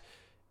light.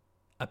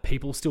 Are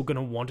people still going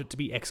to want it to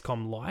be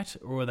XCOM light,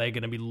 or are they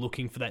going to be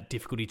looking for that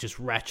difficulty just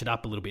ratchet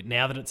up a little bit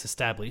now that it's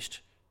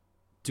established?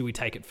 Do we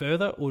take it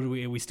further, or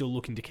are we still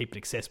looking to keep it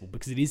accessible?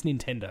 Because it is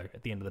Nintendo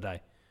at the end of the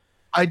day.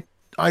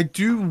 I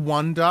do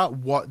wonder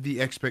what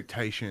the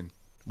expectation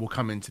will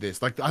come into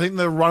this. Like, I think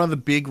one of the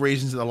big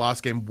reasons that the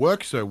last game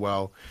worked so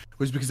well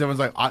was because everyone's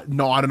like, I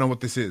don't know what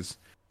this is.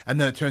 And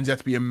then it turns out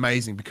to be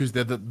amazing because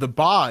the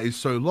bar is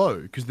so low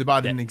because the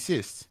bar didn't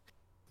exist.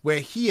 Where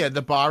here,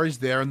 the bar is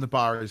there and the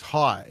bar is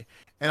high.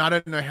 And I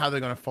don't know how they're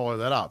going to follow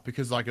that up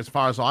because, like, as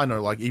far as I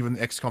know, like, even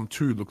XCOM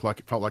 2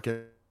 felt like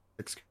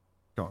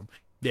XCOM.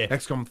 Yeah.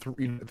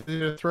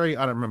 XCOM 3,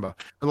 I don't remember.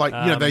 But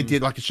like, they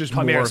did, like, it's just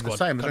Chimera more Squad. of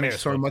the same. There's only Chimera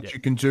so Squad, much you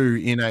can do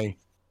in a...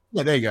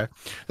 Yeah, there you go.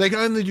 They can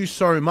only do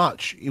so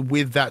much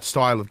with that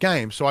style of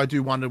game. So I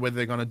do wonder whether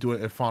they're going to do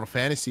it at Final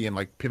Fantasy and,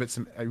 like, pivot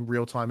some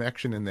real-time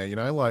action in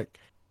there, like...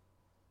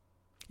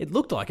 It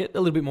looked like it a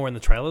little bit more in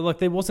the trailer. Like,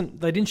 they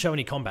didn't show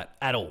any combat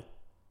at all,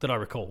 that I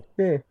recall.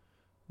 Yeah.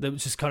 That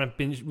was just kind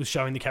of was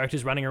showing the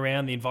characters running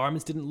around. The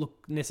environments didn't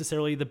look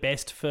necessarily the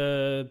best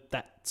for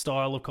that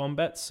style of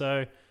combat.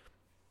 So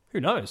who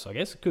knows? I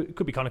guess it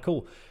could be kind of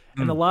cool.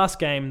 And the last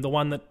game, the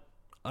one that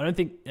I don't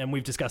think, and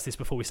we've discussed this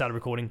before we started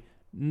recording,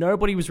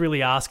 nobody was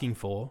really asking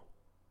for.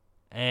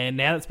 And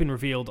now that's been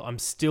revealed, I'm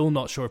still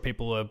not sure if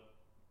people are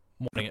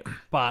wanting it.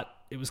 But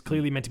it was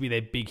clearly meant to be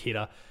their big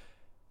hitter.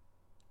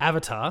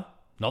 Avatar,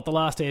 not The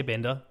Last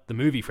Airbender, the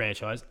movie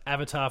franchise,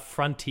 Avatar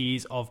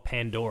Frontiers of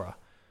Pandora.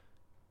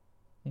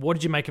 What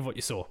did you make of what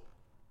you saw?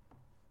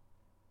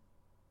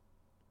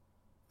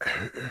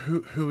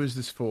 Who is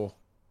this for?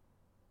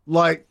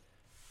 Like,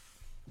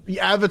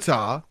 the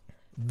Avatar,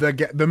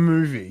 the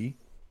movie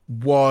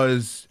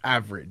was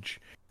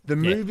average. The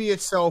movie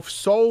itself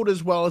sold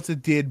as well as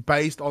it did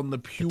based on the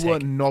pure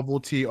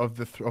novelty of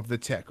the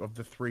tech of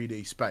the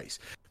 3D space.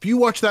 If you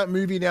watch that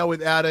movie now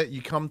without it, you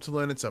come to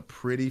learn it's a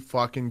pretty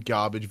fucking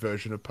garbage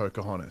version of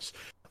Pocahontas.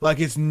 Like,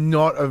 it's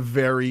not a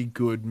very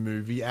good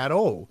movie at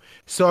all.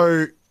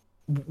 So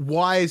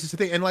why is this a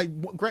thing? And like,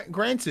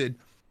 granted,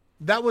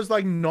 that was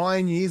like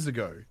 9 years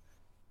ago.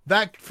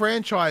 That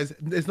franchise,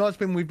 it's not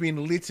been, we've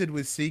been littered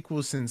with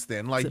sequels since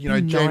then. Like,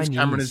 James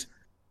Cameron is,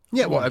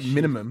 at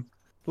minimum.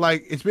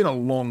 Like, it's been a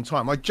long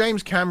time. Like,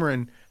 James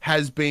Cameron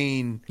has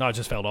been... No, I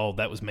just felt old.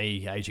 That was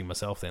me aging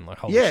myself then. Like,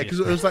 holy yeah, shit. because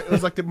it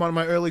was like one of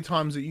my early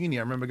times at uni.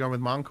 I remember going with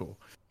my uncle.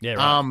 Yeah,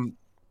 right.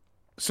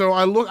 So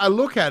I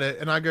look at it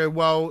and I go,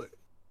 well,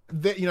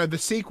 the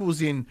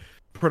sequel's in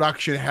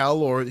production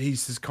hell, or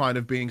he's just kind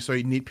of being so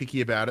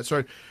nitpicky about it.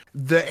 So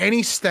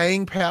any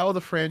staying power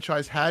the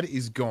franchise had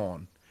is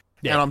gone.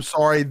 Yeah. And I'm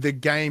sorry, the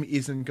game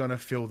isn't going to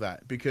fill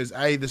that because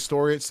A, the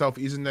story itself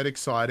isn't that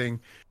exciting.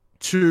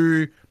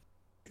 2,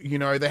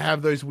 they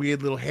have those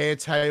weird little hair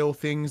tail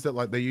things that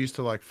like they used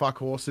to like fuck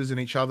horses and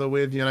each other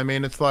with, you know what I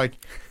mean? It's like,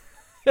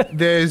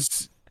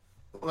 there's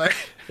like...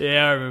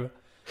 Yeah, I remember.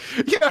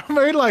 Yeah, I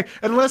mean, like,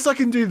 unless I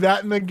can do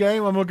that in the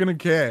game, I'm not going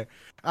to care.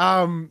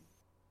 I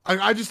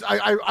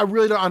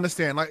really don't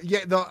understand. Like,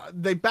 yeah,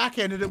 they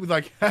back-ended it with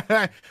like,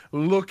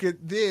 look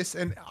at this,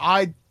 and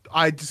I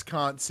just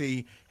can't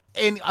see,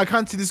 I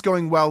can't see this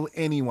going well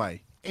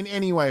anyway, in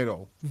any way at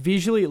all.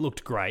 Visually, it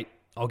looked great.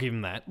 I'll give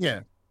him that.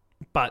 Yeah,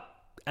 but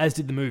as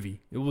did the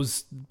movie.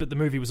 But the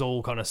movie was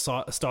all kind of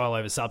style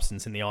over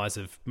substance in the eyes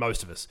of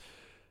most of us.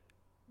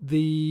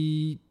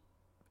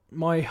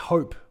 My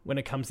hope when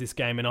it comes to this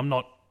game, and I'm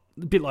not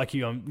a bit like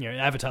you.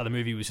 Avatar the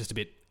movie was just a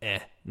bit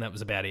and that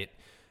was about it.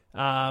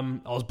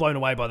 I was blown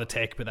away by the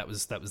tech, but that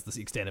was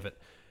the extent of it.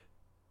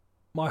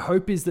 My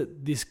hope is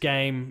that this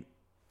game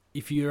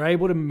if you're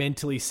able to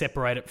mentally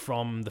separate it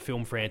from the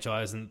film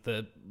franchise, and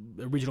the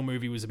original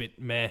movie was a bit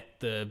meh,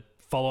 the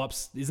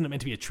follow-ups, isn't it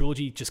meant to be a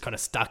trilogy, just kind of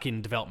stuck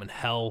in development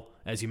hell,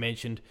 as you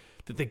mentioned,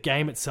 that the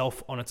game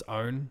itself on its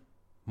own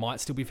might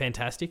still be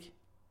fantastic?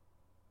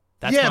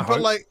 That's yeah, my but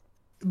hope. like,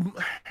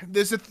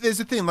 there's a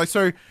thing. Like,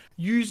 so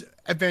use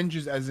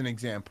Avengers as an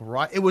example,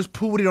 right? It was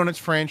pulled in on its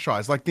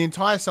franchise. Like, the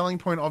entire selling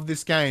point of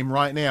this game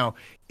right now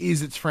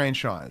is its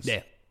franchise.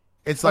 Yeah.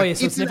 It's like,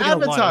 so it's an never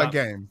gonna light it Avatar up.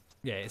 game.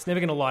 Yeah, it's never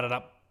going to light it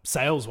up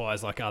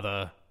sales-wise like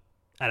other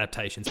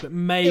adaptations, but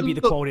maybe Yeah,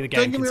 the look, quality of the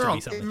don't game get can me still wrong.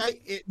 be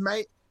something. It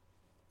may,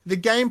 the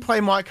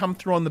gameplay might come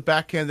through on the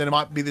back end and it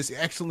might be this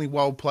excellently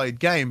well-played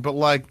game, but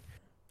like,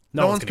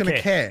 no one's going to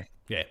care.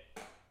 Yeah.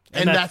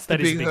 And that's the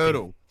that is a big thing.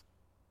 hurdle.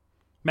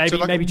 Maybe So,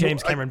 like, maybe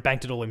James like- Cameron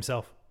banked it all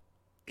himself.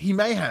 He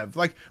may have.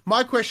 Like,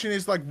 my question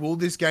is, like, will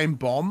this game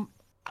bomb?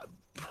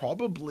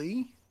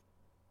 Probably.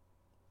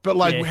 But,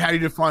 like, Yeah. how do you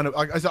define it?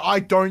 Like, I said, I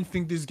don't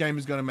think this game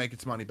is going to make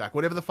its money back.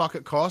 Whatever the fuck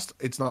it cost,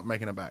 it's not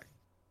making it back.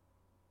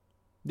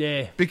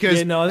 Yeah. Because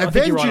yeah, no, I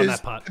think you're right on Avengers,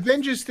 that part.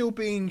 Avengers still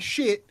being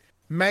shit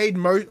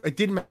it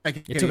didn't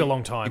make It took a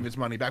long time. its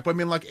money back. But I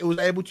mean, like, it was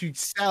able to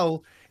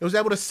sell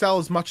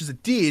as much as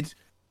it did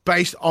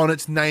based on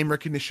its name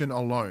recognition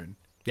alone.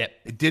 Yep.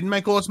 It didn't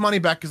make all its money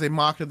back because they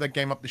marketed that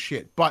game up the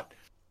shit. But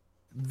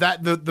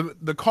that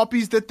the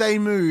copies that they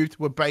moved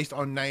were based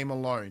on name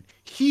alone.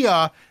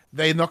 Here,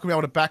 they're not going to be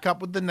able to back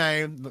up with the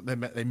name.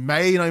 They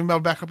may not even be able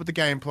to back up with the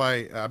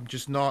gameplay. I'm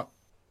just not.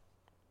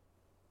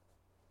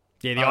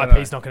 Yeah, I the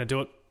don't IP's not going to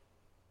do it.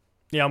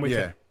 Yeah, I'm with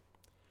Yeah. you.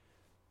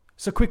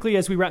 So quickly,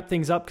 as we wrap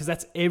things up, because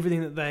that's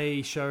everything that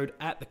they showed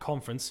at the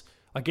conference,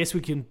 I guess we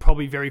can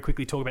probably very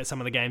quickly talk about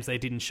some of the games they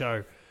didn't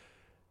show.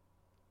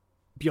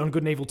 Beyond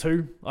Good and Evil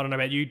 2, I don't know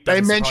about you. They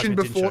doesn't surprise mentioned me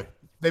it didn't before. show.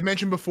 They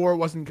mentioned before it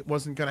wasn't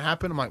going to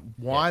happen. I'm like,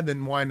 why? Yeah.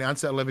 Then why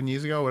announce that 11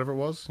 years ago, whatever it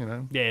was? You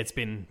know. Yeah, it's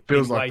been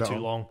Feels way like that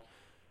too one.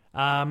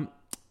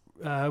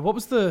 long. What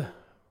was the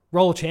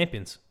Roller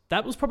Champions?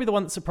 That was probably the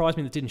one that surprised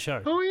me that didn't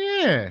show. Oh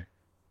yeah.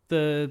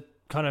 The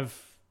kind of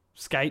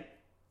skate,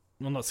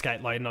 well, not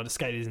skate, like not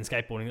skate is in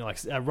skateboarding, like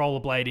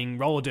rollerblading,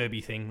 roller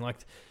derby thing. Like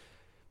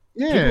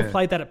people Yeah. have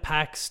played that at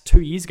PAX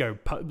 2 years ago,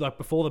 like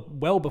before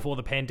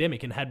the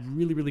pandemic, and had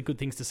really, really good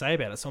things to say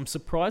about it. So I'm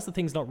surprised the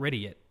thing's not ready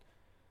yet.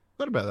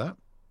 What about that?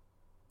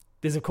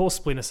 There's of course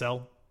Splinter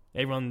Cell.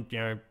 Everyone's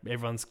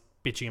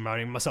bitching and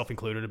moaning, myself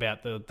included,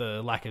 about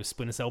the lack of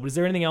Splinter Cell. But is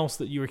there anything else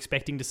that you're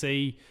expecting to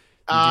see?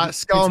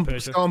 Skull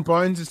Prince of and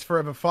Bones is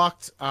forever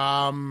fucked.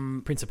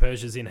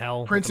 Persia's in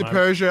hell. Prince at of the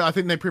moment. Persia, I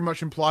think they pretty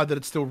much implied that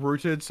it's still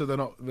rooted, so they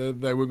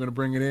were going to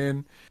bring it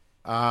in.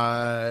 Yeah.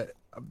 I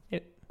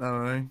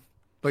don't know.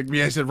 Like,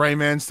 yeah, I said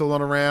Rayman's still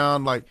not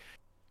around. Like,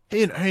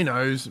 who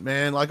knows,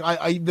 man? Like,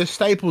 the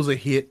staples are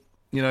hit.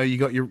 You know, you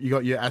got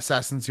your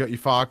Assassins, you got your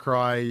Far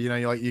Cry. You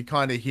know, you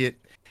kind of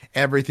hit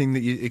everything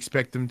that you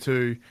expect them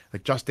to.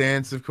 Like Just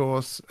Dance, of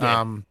course.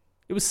 Yeah.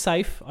 It was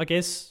safe, I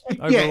guess.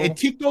 Yeah, Overall. it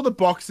ticked all the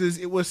boxes.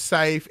 It was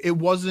safe. It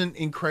wasn't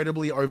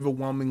incredibly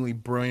overwhelmingly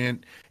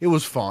brilliant. It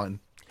was fine.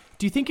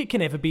 Do you think it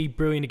can ever be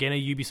brilliant again, a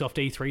Ubisoft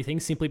E3 thing,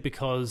 simply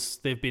because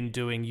they've been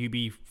doing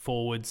Ubi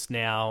forwards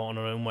now on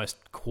an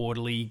almost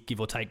quarterly, give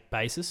or take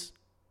basis?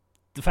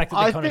 The fact that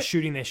they're kind of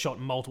shooting their shot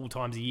multiple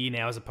times a year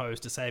now, as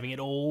opposed to saving it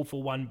all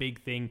for one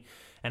big thing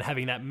and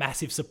having that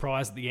massive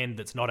surprise at the end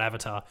that's not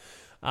Avatar.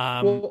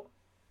 Well,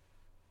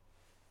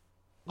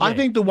 I yeah.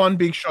 think the one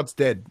big shot's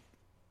dead.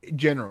 In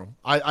general,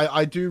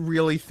 I do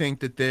really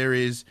think that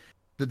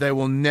they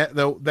will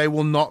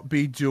not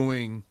be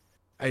doing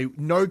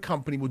no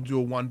company will do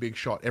a one big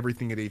shot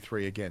everything at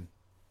E3 again.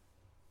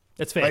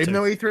 That's fair. Even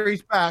though E3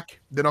 is back,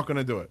 they're not going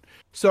to do it.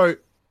 So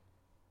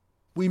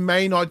we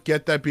may not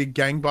get that big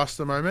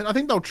gangbuster moment. I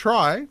think they'll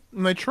try,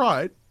 and they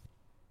tried,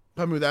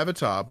 with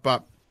Avatar,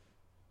 but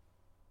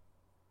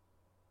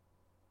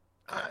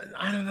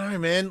I don't know,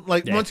 man.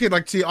 Like, Yeah. once again,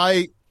 like, see,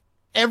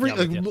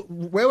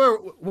 where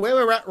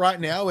we're at right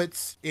now,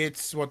 it's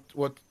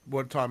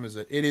what time is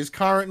it? It is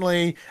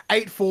currently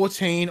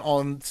 8:14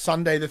 on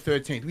Sunday the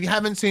 13th. We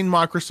haven't seen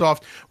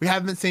Microsoft. We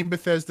haven't seen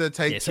Bethesda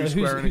take so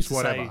Square who's Enix, to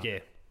whatever. say, yeah.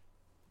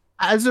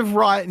 As of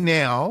right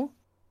now,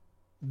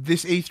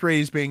 this E3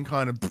 has been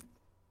kind of,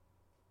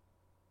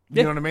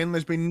 you know what I mean?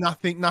 There's been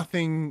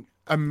nothing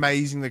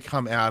amazing to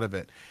come out of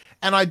it.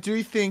 And I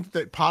do think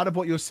that part of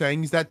what you're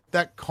saying is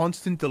that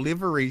constant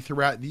delivery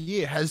throughout the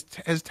year has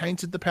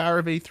tainted the power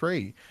of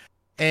E3.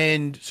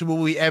 And so will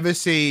we ever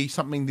see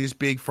something this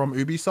big from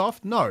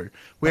Ubisoft? No. Will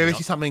we ever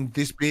see something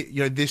this big,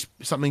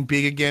 something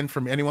big again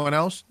from anyone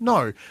else?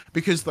 No.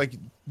 Because, like,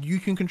 you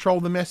can control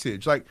the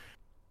message. Like,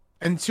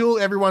 until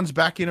everyone's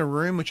back in a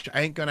room, which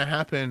ain't going to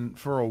happen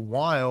for a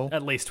while.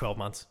 At least 12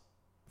 months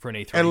for an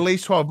E3. At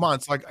least 12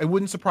 months. Like, it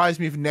wouldn't surprise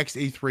me if next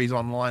E3 is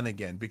online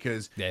again,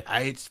 because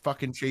it's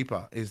fucking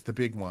cheaper is the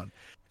big one.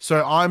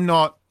 So I'm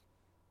not...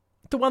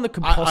 The one that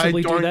could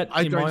possibly do that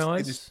in my see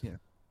eyes... this- yeah.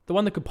 The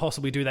one that could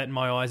possibly do that in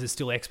my eyes is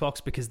still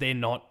Xbox, because they're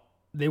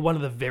one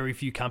of the very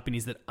few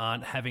companies that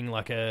aren't having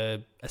like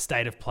a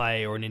state of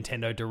play or a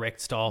Nintendo Direct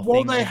style thing.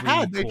 Well, they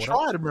every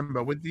tried,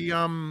 remember, with the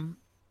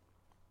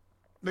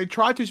They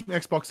tried to do some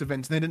Xbox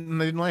events and they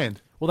didn't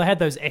land. Well, they had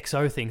those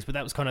XO things, but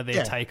that was kind of their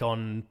Yeah. take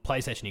on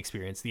PlayStation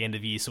experience, the end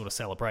of year sort of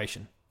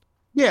celebration.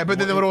 Yeah, but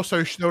then they would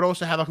also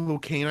have like a little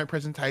keynote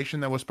presentation.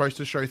 They were supposed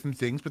to show some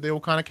things, but they all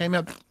kind of came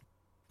out.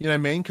 You know what I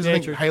mean? Because Yeah, I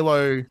think true.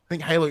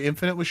 Halo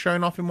Infinite was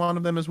shown off in one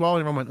of them as well,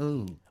 and everyone went,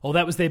 "Ooh." Oh,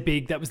 that was their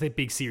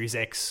big Series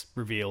X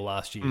reveal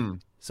last year.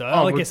 So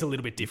Oh, I but- guess a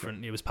little bit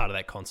different. It was part of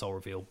that console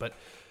reveal, but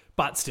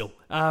still,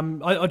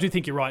 I do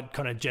think you're right.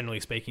 Kind of generally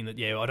speaking, that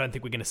I don't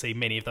think we're going to see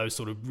many of those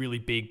sort of really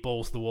big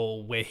balls to the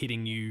wall. We're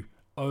hitting you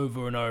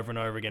over and over and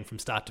over again from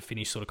start to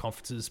finish sort of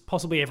conferences,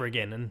 possibly ever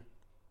again. And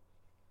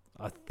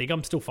I think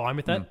I'm still fine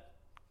with that,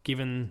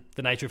 given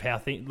the nature of how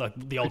like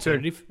the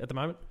alternative at the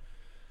moment.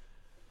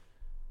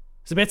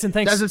 So Betson,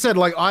 thanks. As I said,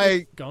 like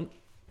Go on.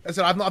 I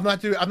said, I've not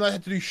had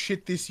to do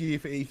shit this year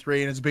for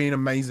E3, and it's been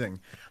amazing.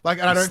 Like,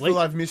 and I don't Sleep. feel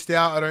I've missed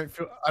out.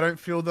 I don't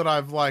feel that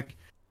I've like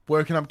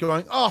woken up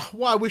going, "Oh,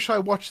 why I wish I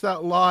watched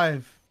that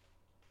live."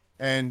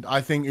 And I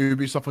think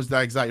Ubisoft was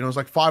that exact. It was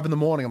like 5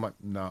 a.m. I'm like,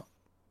 no.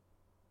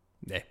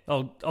 Yeah,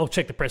 I'll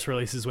check the press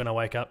releases when I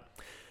wake up.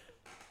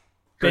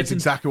 That's Betson,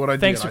 exactly what I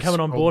did. thanks for I coming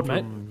on board,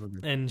 scrolled mate, through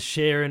them. and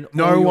sharing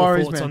No all your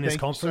worries, thoughts man. on this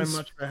Thank you so conference.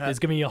 much for having- There's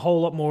going to be a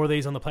whole lot more of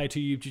these on the Play 2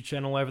 YouTube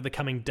channel over the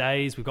coming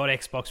days. We've got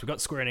Xbox, we've got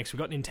Square Enix, we've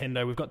got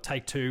Nintendo, we've got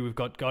Take-Two, we've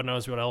got God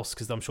knows what else,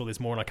 because I'm sure there's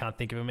more and I can't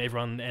think of them.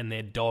 Everyone and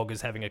their dog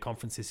is having a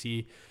conference this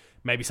year.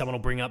 Maybe someone will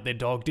bring up their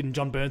dog. Didn't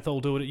John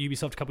Bernthal do it at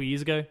Ubisoft a couple of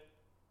years ago?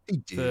 He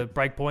did. For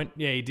Breakpoint?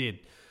 Yeah, he did.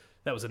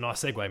 That was a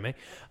nice segue, me.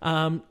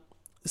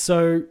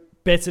 So,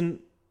 Betson,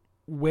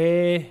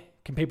 where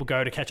can people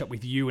go to catch up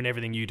with you and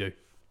everything you do?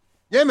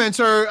 Yeah, man.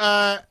 So,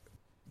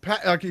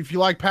 like if you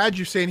like Padge,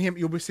 you've seen him.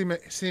 You'll be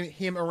seeing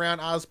him around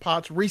Ours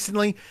Parts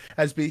recently.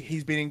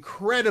 He's been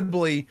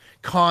incredibly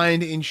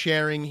kind in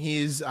sharing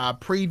his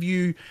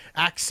preview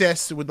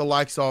access with the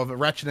likes of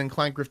Ratchet and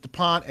Clank Rift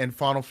Apart and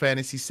Final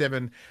Fantasy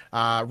VII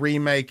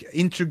Remake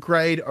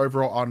Intergrade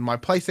over on my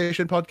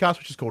PlayStation podcast,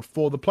 which is called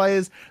For the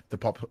Players. The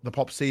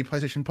Pop C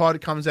PlayStation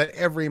Pod comes out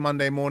every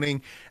Monday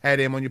morning, 8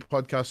 a.m. on your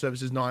podcast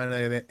services, 9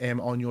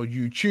 a.m. on your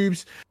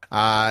YouTubes.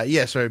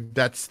 So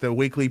that's the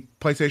weekly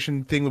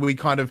PlayStation thing where we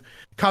kind of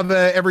cover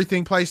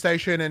everything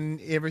PlayStation and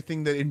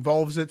everything that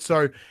involves it.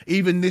 So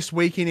even this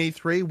week in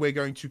E3, we're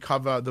going to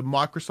cover the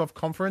Microsoft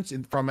conference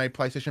from a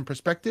PlayStation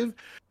perspective.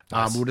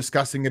 Nice. We're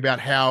discussing about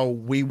how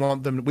we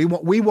want them. We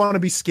want to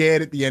be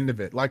scared at the end of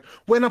it. Like,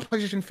 we're not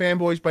PlayStation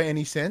fanboys by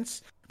any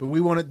sense, but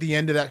we want at the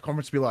end of that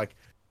conference to be like,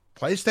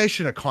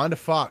 PlayStation are kind of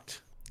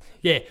fucked.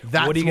 Yeah,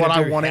 That's what are you what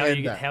gonna I do? want to How are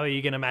end you- at. How are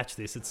you going to match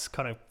this? It's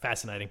kind of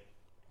fascinating.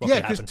 What Yeah,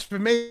 could happen. because for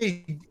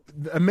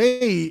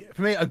me,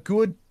 a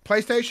good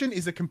PlayStation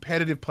is a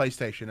competitive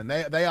PlayStation, and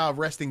they are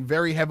resting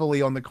very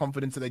heavily on the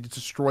confidence that they just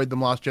destroyed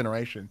them last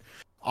generation.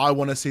 I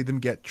want to see them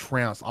get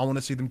trounced. I want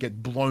to see them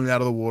get blown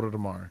out of the water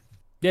tomorrow.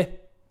 Yeah,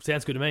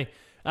 sounds good to me.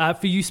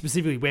 For you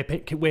specifically, where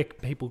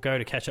people go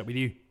to catch up with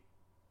you?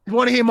 If you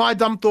want to hear my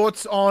dumb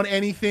thoughts on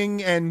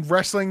anything and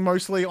wrestling,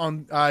 mostly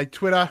on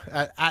Twitter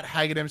at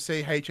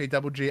HaggardMC,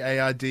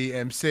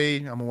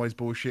 HAGGARDMC. I'm always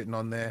bullshitting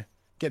on there.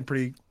 Getting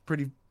pretty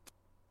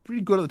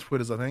good at the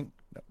Twitters, I think.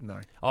 No.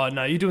 Oh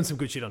no, you're doing some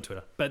good shit on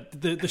Twitter.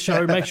 But the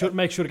show, make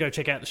sure to go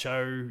check out the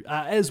show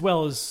as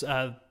well as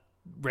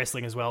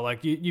wrestling as well.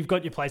 Like you've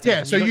got your PlayStation,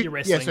 Yeah, so you've got you- your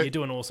wrestling. yeah, so- You're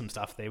doing awesome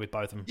stuff there with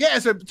both of them. Yeah,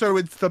 so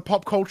with the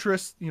pop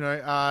culturist,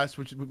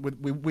 which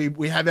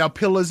we have our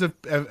pillars of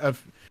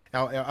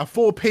our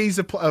 4 P's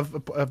of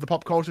the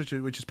pop culture,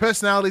 which is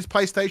personalities,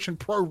 PlayStation,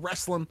 pro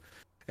wrestling,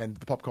 and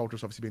the pop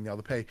culturist obviously being the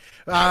other P.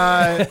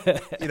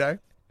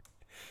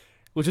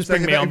 We'll just So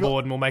bring me if- on if-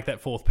 board and we'll make that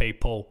 4th P,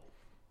 Paul.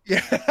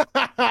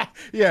 Yeah,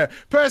 yeah,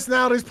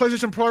 personalities,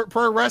 PlayStation,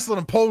 pro wrestling,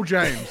 and Paul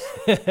James,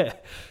 or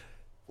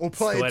the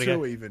Player way to 2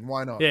 go. even.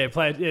 Why not? Yeah,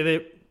 play it. Yeah,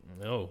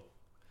 no.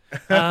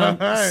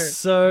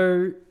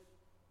 So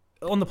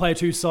on the Player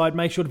 2 side,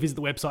 make sure to visit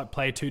the website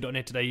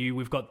player2.net.au.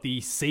 We've got the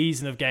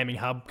Season of Gaming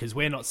Hub because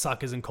we're not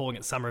suckers and calling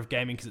it Summer of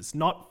Gaming because it's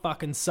not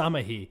fucking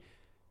summer here.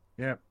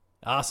 Yeah,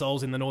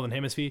 Arseholes in the Northern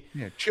Hemisphere.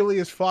 yeah, chilly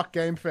as fuck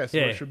Game Fest.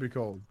 What Yeah. it should be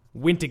called.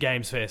 Winter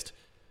Games Fest.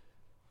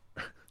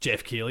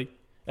 Jeff Keighley.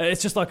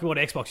 It's just like what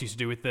Xbox used to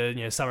do with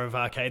the Summer of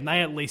Arcade, and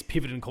they at least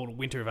pivoted and called it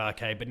Winter of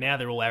Arcade, but now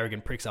they're all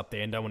arrogant pricks up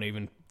there and don't want to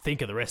even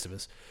think of the rest of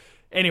us.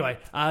 Anyway,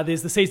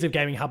 there's the Season of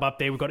Gaming Hub up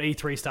there. We've got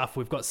E3 stuff.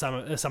 We've got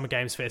Summer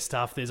Games Fest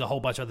stuff. There's a whole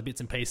bunch of other bits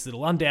and pieces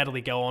that'll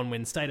undoubtedly go on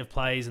when State of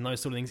Plays and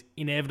those sort of things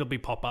inevitably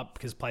pop up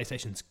because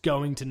PlayStation's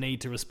going to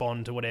need to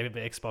respond to whatever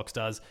Xbox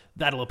does.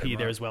 That'll appear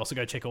there as well, so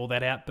go check all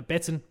that out. But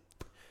Betson,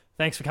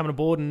 thanks for coming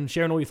aboard and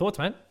sharing all your thoughts,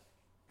 mate.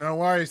 No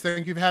worries.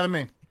 Thank you for having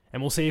me.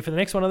 And we'll see you for the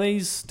next one of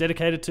these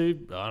dedicated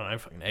to, I don't know,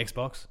 fucking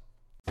Xbox.